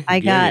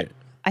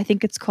 I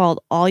think it's called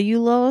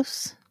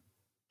allulose.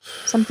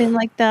 Something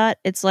like that.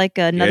 It's like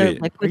another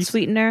it. liquid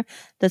sweetener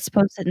that's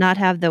supposed to not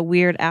have the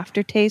weird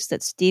aftertaste that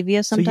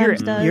stevia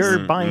sometimes does. You're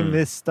buying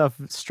this stuff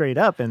straight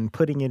up and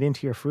putting it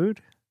into your food?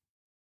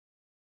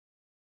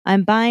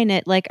 I'm buying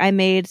it. Like I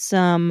made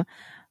some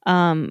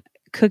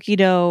cookie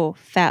dough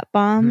fat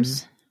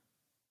bombs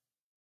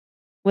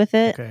with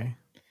it. Okay.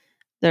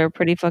 They're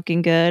pretty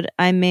fucking good.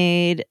 I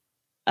made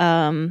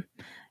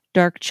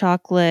dark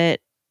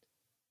chocolate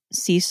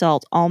sea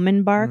salt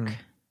almond bark.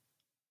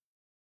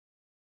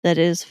 That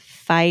is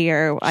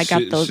fire. I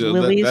got those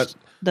Lily's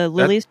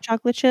Lily's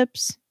chocolate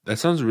chips. That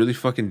sounds really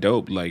fucking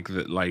dope. Like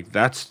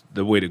that's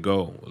the way to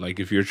go. Like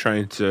if you're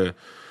trying to,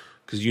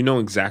 because you know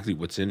exactly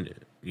what's in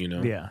it. You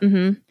know. Yeah.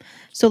 Mm-hmm.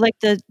 So like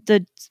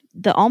the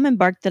almond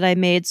bark that I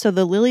made. So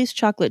the Lily's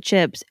chocolate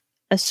chips,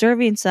 a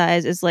serving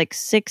size is like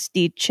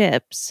 60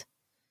 chips,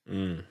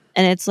 and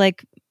it's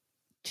like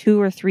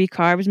 2 or 3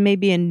 carbs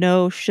maybe, and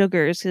no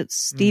sugars.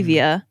 It's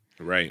stevia.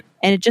 Right.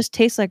 And it just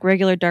tastes like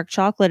regular dark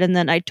chocolate. And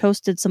then I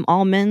toasted some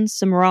almonds,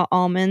 some raw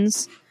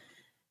almonds,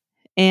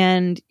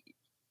 and,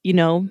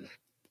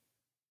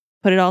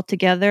 put it all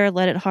together,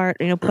 let it heart,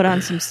 put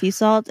on some sea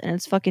salt, and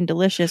it's fucking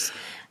delicious.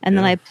 And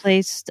then I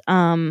placed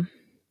a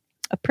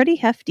pretty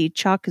hefty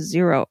Chalk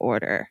Zero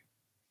order.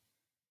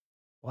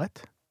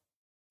 What?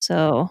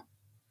 So.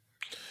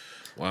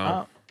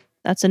 Wow.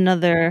 That's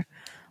another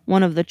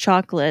one of the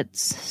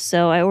chocolates.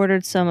 So I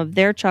ordered some of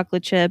their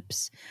chocolate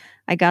chips.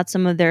 I got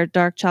some of their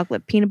dark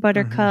chocolate peanut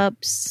butter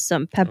cups,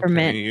 some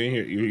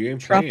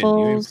peppermint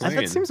truffles.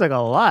 That seems like a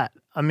lot.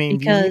 I mean,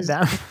 do you need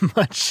that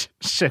much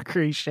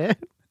sugary shit?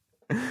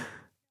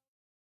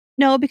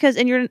 No, because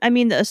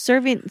the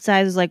serving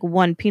size is like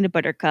 1 peanut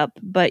butter cup,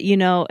 but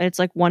it's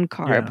like 1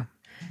 carb. Yeah.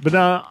 But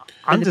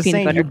I'm just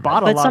saying you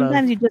bought a lot. But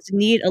sometimes you just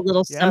need a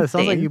little something. Yeah, it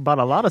sounds like you bought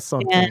a lot of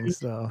something.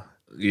 So.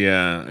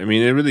 Yeah, I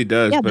mean it really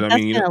does. Yeah, but that's I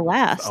mean, gonna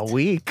last a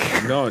week.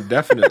 No,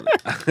 definitely.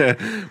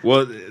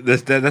 Well,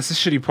 that's the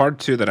shitty part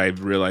too that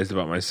I've realized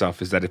about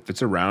myself is that if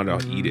it's around,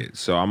 I'll eat it.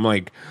 So I'm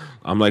like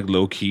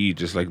low key,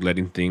 just like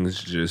letting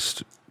things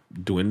just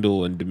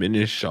dwindle and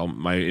diminish.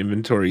 My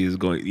inventory is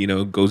going,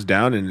 goes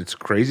down, and it's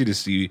crazy to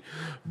see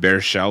bare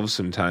shelves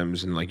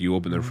sometimes. And like you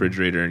open the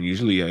refrigerator, and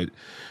usually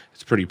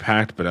it's pretty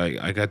packed, but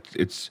I got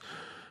it's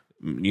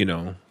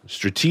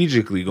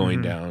strategically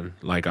going down.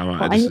 Like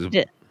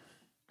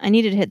I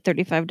needed to hit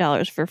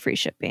 $35 for free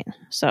shipping.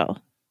 So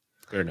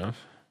fair enough.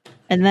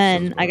 And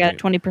then I got a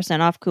 20%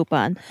 off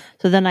coupon.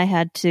 So then I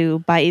had to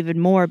buy even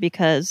more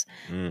because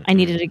I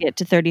needed to get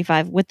to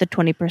 35 with the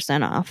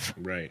 20% off.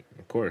 Right.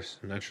 Of course.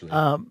 Naturally.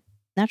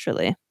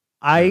 Naturally.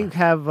 I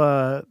have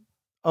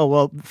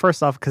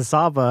first off,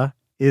 cassava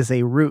is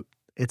a root.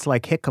 It's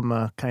like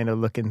jicama kind of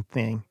looking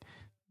thing.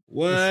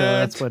 What? So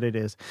that's what it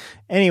is.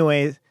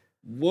 Anyways.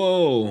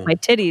 Whoa. My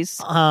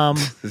titties.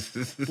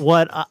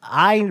 What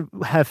I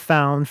have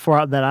found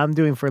that I'm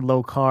doing for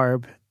low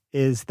carb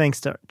is,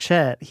 thanks to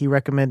Chet, he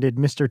recommended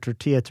Mr.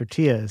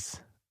 Tortillas.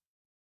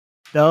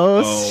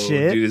 Those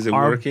shit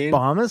are working?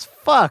 bomb as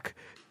fuck.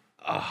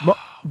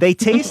 They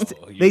taste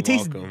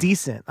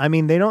decent. I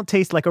mean, they don't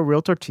taste like a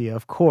real tortilla,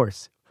 of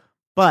course,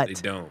 but they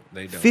don't.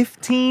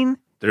 15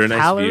 They're a nice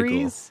calories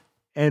vehicle.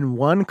 And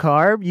 1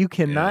 carb, you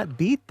cannot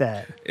beat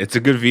that. It's a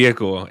good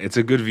vehicle.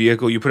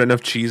 You put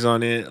enough cheese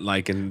on it,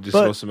 and just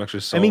throw some extra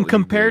salt. I mean,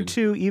 compared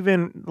to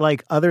even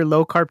like other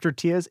low carb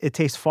tortillas, it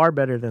tastes far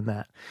better than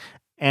that.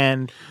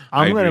 And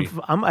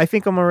I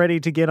think I'm ready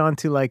to get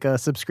onto like a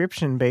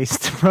subscription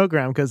based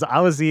program because I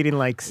was eating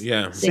like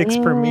 6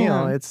 per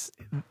meal.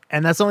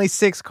 And that's only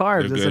 6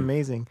 carbs. It's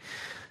amazing.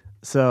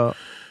 So.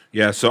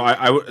 Yeah, so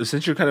I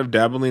since you're kind of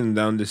dabbling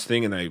down this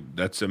thing, and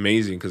that's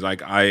amazing because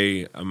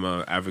I am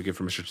an advocate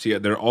for Mr. Tortilla.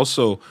 They're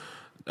also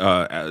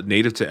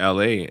native to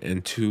LA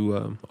and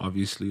two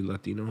obviously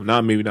Latino.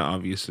 Maybe not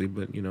obviously,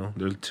 but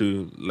they're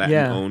two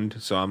Latin owned.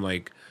 So I'm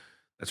like,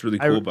 that's really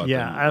cool about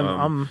them.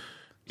 I'm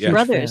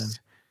brothers.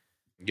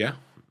 Yeah.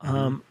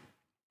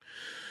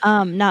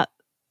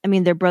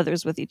 They're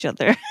brothers with each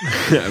other.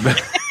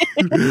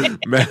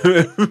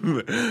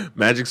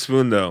 Magic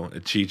Spoon though,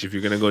 Cheech. If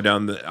you're gonna go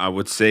down I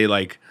would say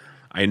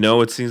I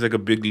know it seems like a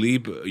big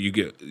leap.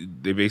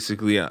 They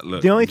basically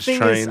look. The only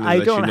thing is, I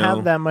don't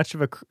have that much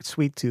of a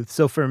sweet tooth.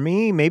 So for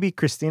me, maybe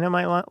Christina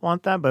might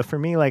want that, but for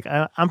me,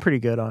 I'm pretty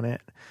good on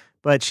it.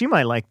 But she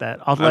might like that.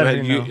 I'll let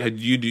her know.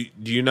 Do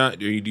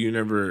you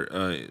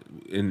never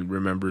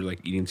remember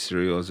like eating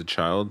cereal as a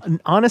child?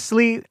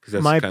 Honestly,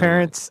 my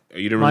parents,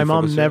 my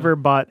mom never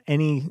cereal? bought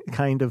any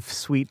kind of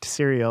sweet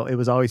cereal. It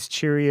was always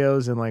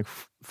Cheerios and like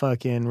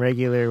fucking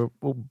regular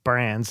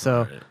brands.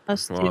 So,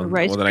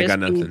 Well, then I got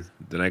nothing.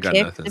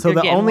 Nothing. So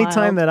the only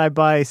time that I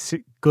buy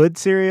good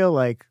cereal,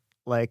 like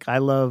I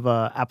love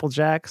Apple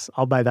Jacks,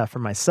 I'll buy that for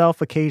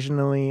myself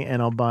occasionally,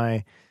 and I'll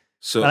buy.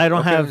 So I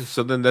don't have.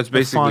 So then that's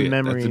basically fond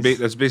memories.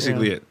 That's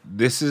basically it.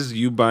 This is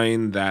you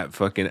buying that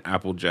fucking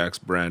Apple Jacks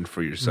brand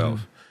for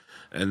yourself,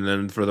 and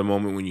then for the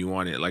moment when you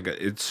want it, like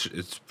it's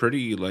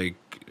pretty like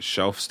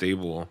shelf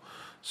stable,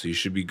 so you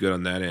should be good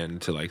on that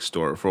end to like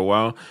store it for a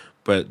while.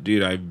 But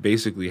dude, I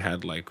basically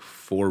had like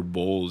 4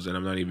 bowls, and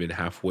I'm not even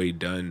halfway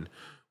done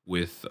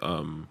with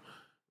the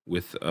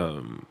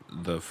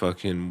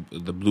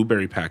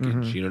blueberry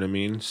package. You know what I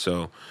mean?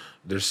 So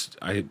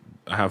I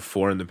have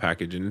 4 in the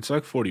package, and it's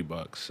like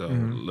 $40. So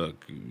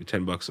look,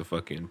 $10 a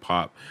fucking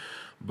pop.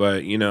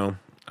 But you know,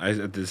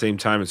 at the same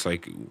time, it's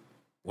like,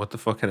 what the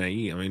fuck can I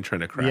eat? I ain't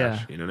trying to crash.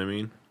 Yeah. You know what I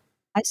mean?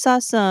 I saw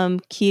some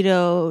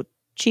keto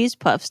cheese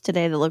puffs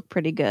today that look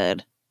pretty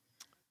good.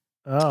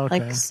 Oh, okay.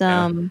 Like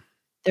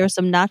there was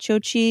some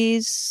nacho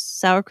cheese,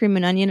 sour cream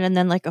and onion, and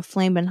then like a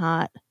flaming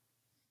hot.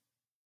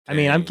 I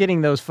mean, I'm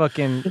getting those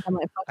fucking.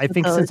 I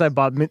think since I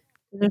bought.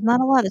 There's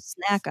not a lot of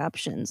snack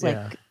options.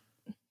 Yeah. Like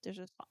there's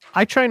just.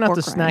 I try not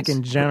to pork snack rinds.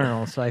 in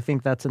general, so I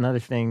think that's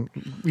another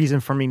reason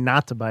for me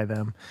not to buy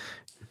them,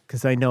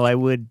 because I know I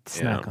would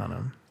snack on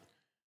them.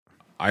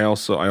 I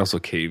also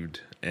caved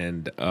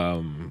and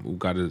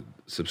got a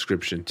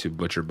subscription to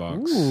Butcher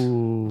Box.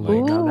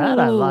 Ooh, now that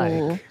I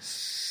like.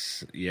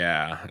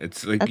 Yeah,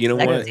 it's like, That's you know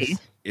sexy.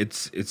 what?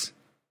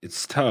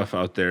 It's tough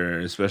out there,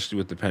 especially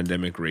with the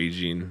pandemic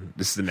raging.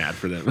 This is an ad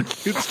for them.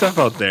 It's tough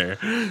out there,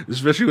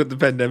 especially with the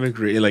pandemic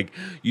raging. Like,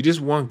 you just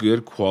want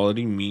good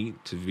quality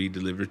meat to be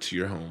delivered to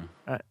your home.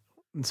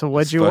 So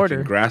what'd you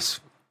order?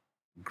 Grass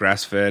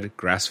fed,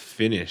 grass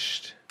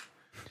finished.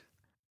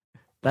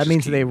 That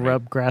means they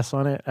rub grass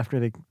on it after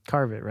they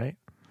carve it, right?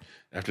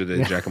 After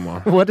they jack them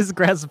off. What does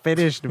grass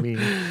finished mean?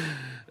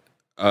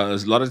 A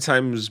lot of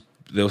times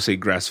they'll say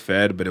grass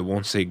fed, but it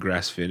won't say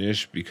grass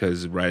finished,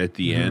 because right at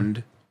the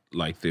end,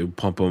 like they'll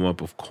pump them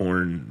up of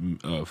corn,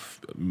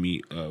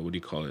 meat. What do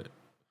you call it?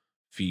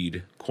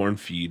 Corn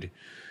feed,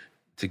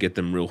 to get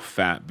them real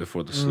fat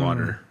before the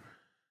slaughter.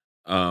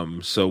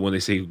 So when they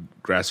say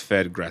grass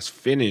fed, grass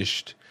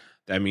finished,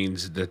 that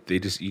means that they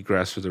just eat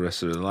grass for the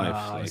rest of their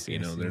life. They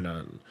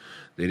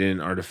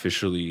didn't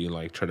artificially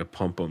like try to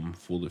pump them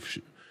full of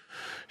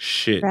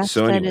shit. Grass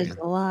So fed anyway, is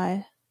a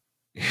lie.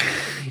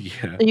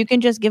 yeah. So you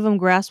can just give them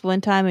grass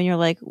one time, and you're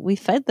like, we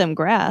fed them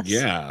grass.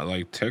 Yeah,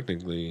 like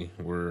technically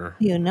we're.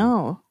 You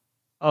know.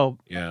 Oh,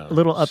 yeah. A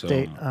little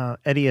update.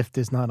 Eddie If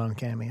is not on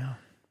Cameo.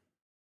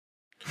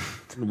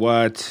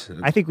 What?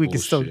 That's I think we can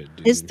still. bullshit,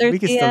 dude. His We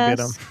can still get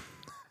him.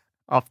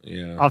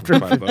 After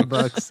for $5.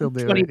 $50, he'll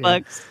do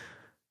 $20.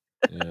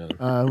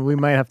 Yeah. We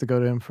might have to go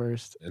to him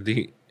first. I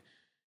think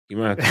he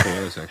might have to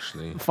pay us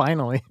actually.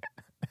 Finally.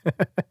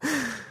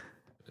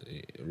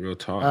 Real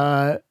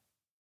talk.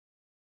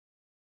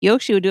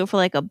 Yoshi would do it for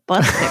like a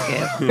bus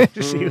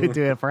ticket. She would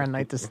do it for a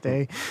night to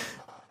stay.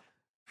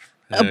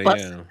 A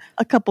bus,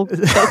 a couple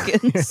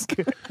tokens.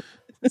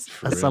 A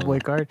Subway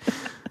card.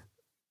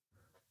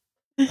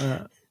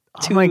 Oh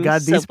Two my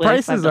god, these Subway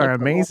prices are $5 promo.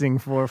 amazing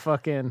for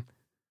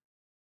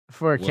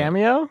a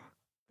Cameo.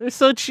 They're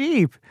so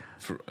cheap.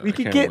 We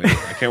could get.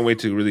 I can't wait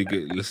to really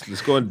get.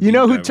 Let's go and You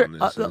know who? deep dive on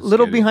this. A Let's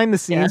little get it. behind the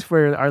scenes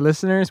for our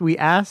listeners. We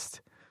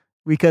asked,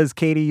 because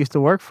Katie used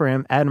to work for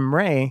him, Adam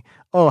Ray.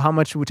 Oh, how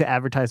much would to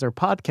advertise our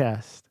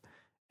podcast?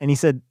 And he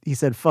said,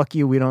 "Fuck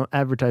you. We don't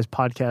advertise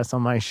podcasts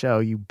on my show.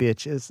 You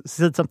bitches." He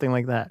said something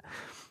like that.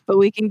 But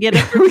we can get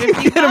it for We $50.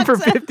 can get them for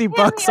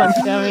 $50 on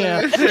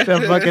Cameo.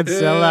 The fucking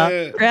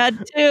sellout. Brad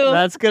too.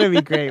 That's gonna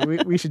be great.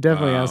 We should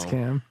definitely ask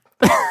him.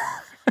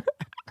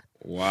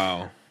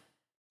 Wow.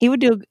 He would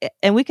do,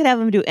 and we could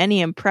have him do any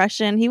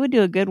impression. He would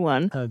do a good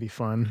one. That'd be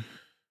fun.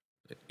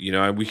 You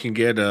know, we can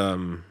get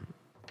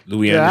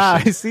Louis Yeah,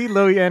 Anderson. I see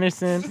Louis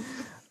Anderson.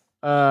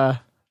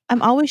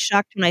 I'm always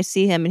shocked when I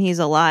see him and he's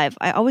alive.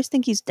 I always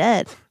think he's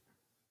dead.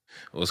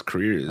 Well, his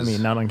career is. I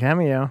mean, not on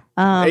Cameo.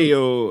 Hey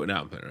yo,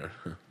 no, better.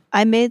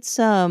 I made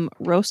some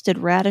roasted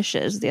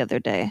radishes the other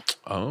day,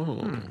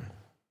 Oh,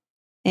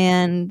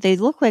 and they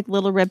look like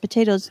little red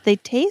potatoes. They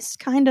taste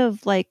kind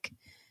of like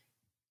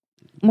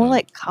more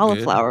like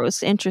cauliflower. It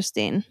was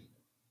interesting.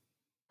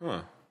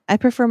 huh. I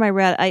prefer my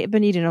I've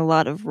been eating a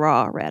lot of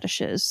raw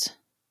radishes.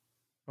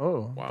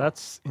 Oh,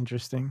 that's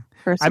interesting.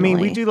 Personally. I mean,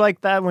 we do like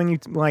that when you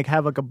like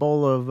have like a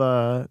bowl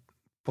of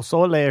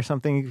pozole or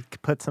something. You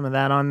could put some of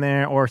that on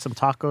there, or some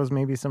tacos,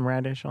 maybe some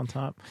radish on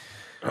top.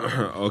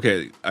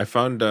 Okay, I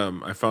found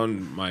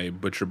my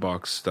Butcher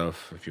Box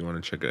stuff. If you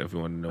want to check it, if you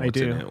want to know I what's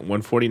do. in it,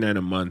 $149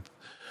 a month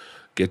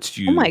gets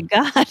you. Oh my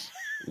god!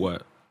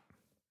 What?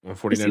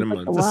 $149 a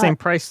month. It's the same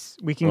price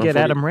we can get 140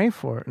 Adam Ray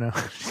for. No,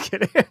 just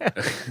kidding.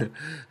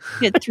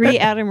 Get 3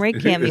 Adam Ray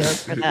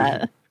cameos for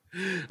that.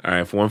 All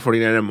right, for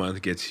 $149 a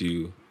month gets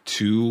you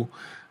 2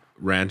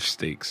 ranch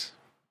steaks.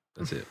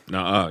 That's it.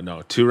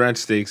 No, 2 ranch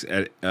steaks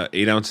at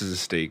 8 ounces of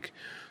steak,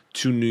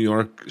 2 New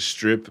York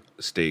strip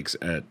steaks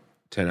at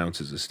 10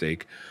 ounces of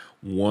steak,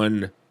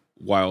 1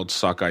 wild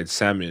sockeye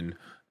salmon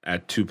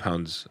at 2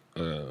 pounds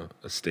a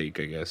steak,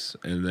 I guess.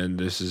 And then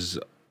this is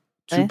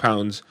 2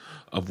 pounds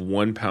of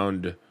 1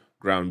 pound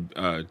ground,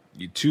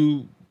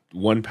 2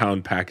 1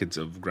 pound packets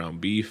of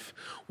ground beef,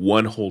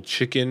 1 whole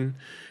chicken,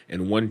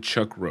 and 1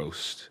 chuck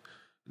roast.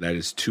 That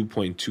is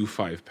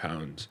 2.25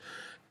 pounds.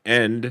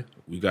 And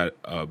we got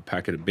a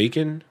packet of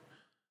bacon,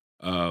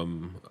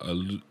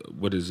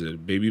 what is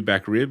it, baby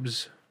back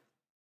ribs,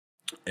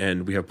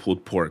 and we have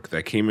pulled pork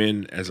that came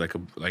in as like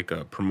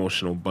a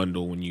promotional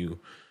bundle when you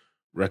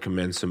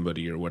recommend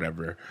somebody or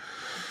whatever.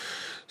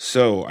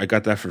 So I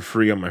got that for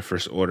free on my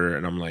first order,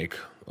 and I'm like,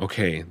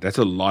 okay, that's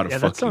a lot of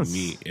fucking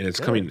meat, and it's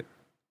good.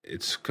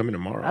 coming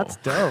tomorrow. That's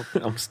dope.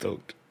 I'm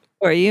stoked.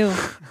 For you.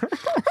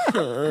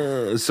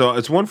 So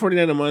it's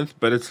 $149 a month,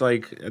 but it's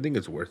like I think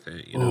it's worth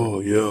it. You know? Oh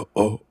yeah.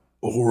 Oh,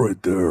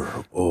 right there.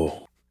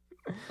 Oh.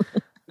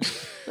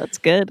 That's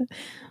good.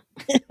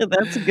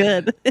 That's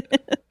good.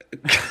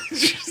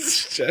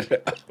 Shut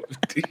up,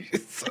 dude.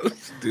 You're so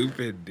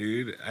stupid,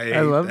 dude.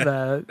 I love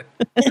that.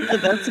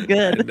 That's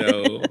good. I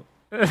know.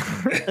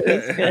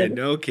 I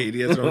know,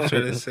 Katie. That's what I'm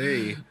trying to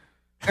say.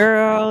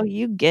 Girl,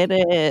 you get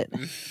it.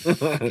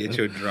 Get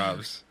your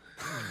drops.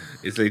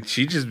 It's like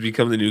she just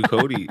become the new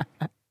Cody.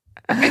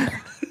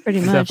 Pretty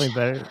It's much. definitely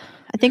better.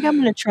 I think I'm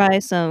going to try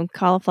some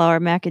cauliflower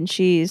mac and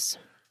cheese.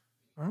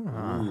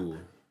 Ooh.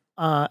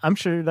 I'm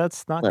sure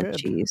that's not Love good.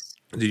 cheese.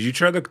 Did you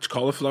try the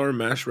cauliflower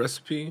mash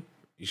recipe?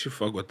 You should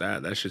fuck with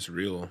that. That shit's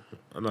real.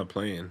 I'm not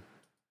playing.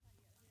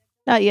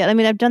 Not yet. I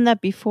mean, I've done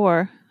that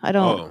before. I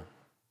don't. Oh,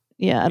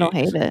 Yeah, I don't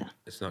hate it.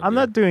 it's not. I'm good.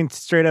 not doing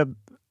straight up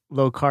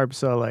low carb,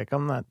 so like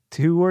I'm not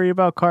too worried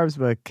about carbs,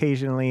 but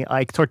occasionally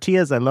like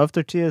tortillas. I love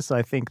tortillas, so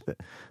I think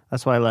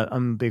that's why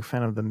I'm a big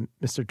fan of the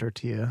Mr.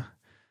 Tortilla.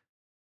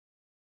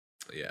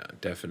 Yeah,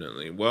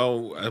 definitely.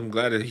 Well, I'm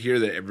glad to hear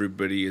that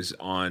everybody is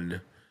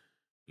on,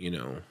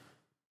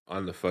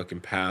 on the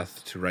fucking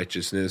path to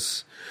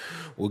righteousness.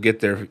 We'll get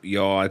there,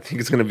 y'all. I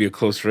think it's going to be a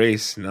close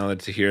race now that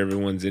to hear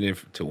everyone's in it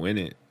to win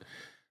it.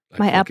 Like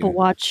My fucking, Apple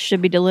Watch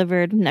should be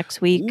delivered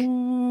next week.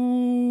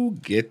 Ooh,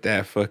 get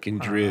that fucking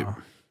drip.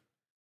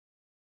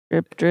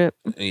 Drip, drip.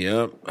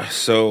 Yep.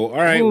 So, all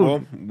right. Ooh.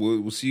 Well,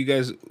 we'll see you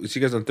guys. We'll see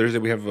you guys on Thursday.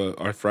 We have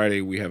our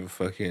Friday. We have a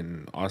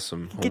fucking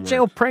awesome. Get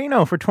Joe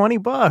Prano for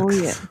 $20. Oh,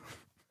 yeah.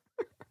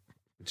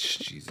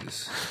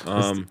 Jesus.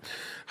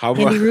 How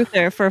about Andy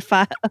Ruther for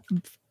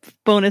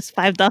bonus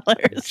 $5.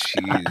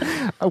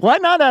 Jeez. Why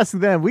not ask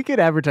them? We could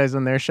advertise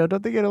on their show.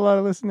 Don't they get a lot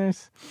of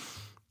listeners?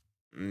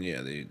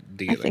 Yeah, they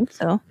I get think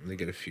so. They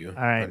get a few. All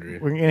right,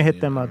 100. we're gonna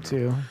hit them up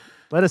too.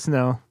 Let us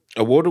know.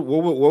 What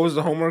was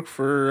the homework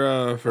for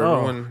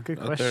everyone? Good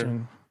out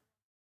question.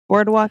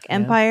 Boardwalk Yeah.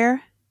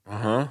 Empire Uh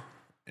huh.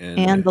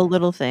 and The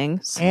Little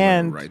Things.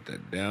 And write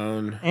that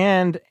down.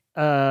 And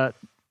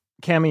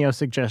cameo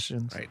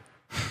suggestions. Right.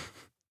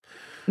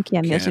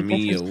 Cameo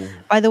suggestions.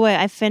 By the way,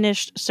 I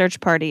finished Search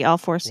Party, all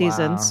 4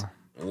 seasons.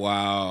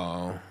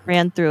 Wow.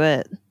 Ran through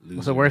it.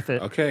 Was it worth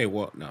it? Okay.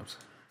 Well, no.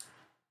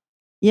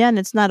 Yeah, and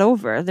it's not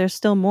over. There's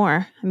still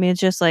more. I mean, it's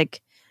just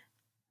like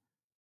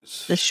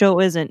the show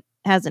hasn't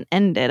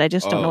ended. I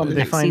just don't know when the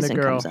they next find the season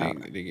girl. comes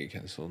out. They get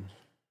canceled.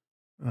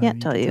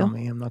 Can't tell you.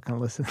 Me. I'm not gonna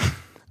listen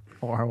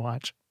or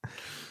watch.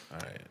 All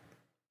right.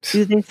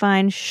 Do they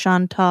find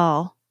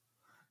Chantal?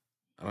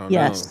 I don't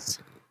Yes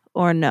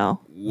or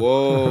no?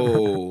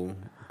 Whoa.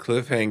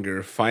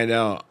 Cliffhanger. Find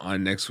out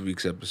on next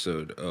week's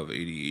episode of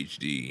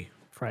ADHD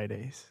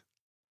Fridays.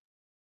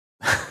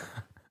 Bye.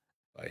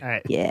 All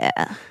right.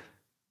 Yeah.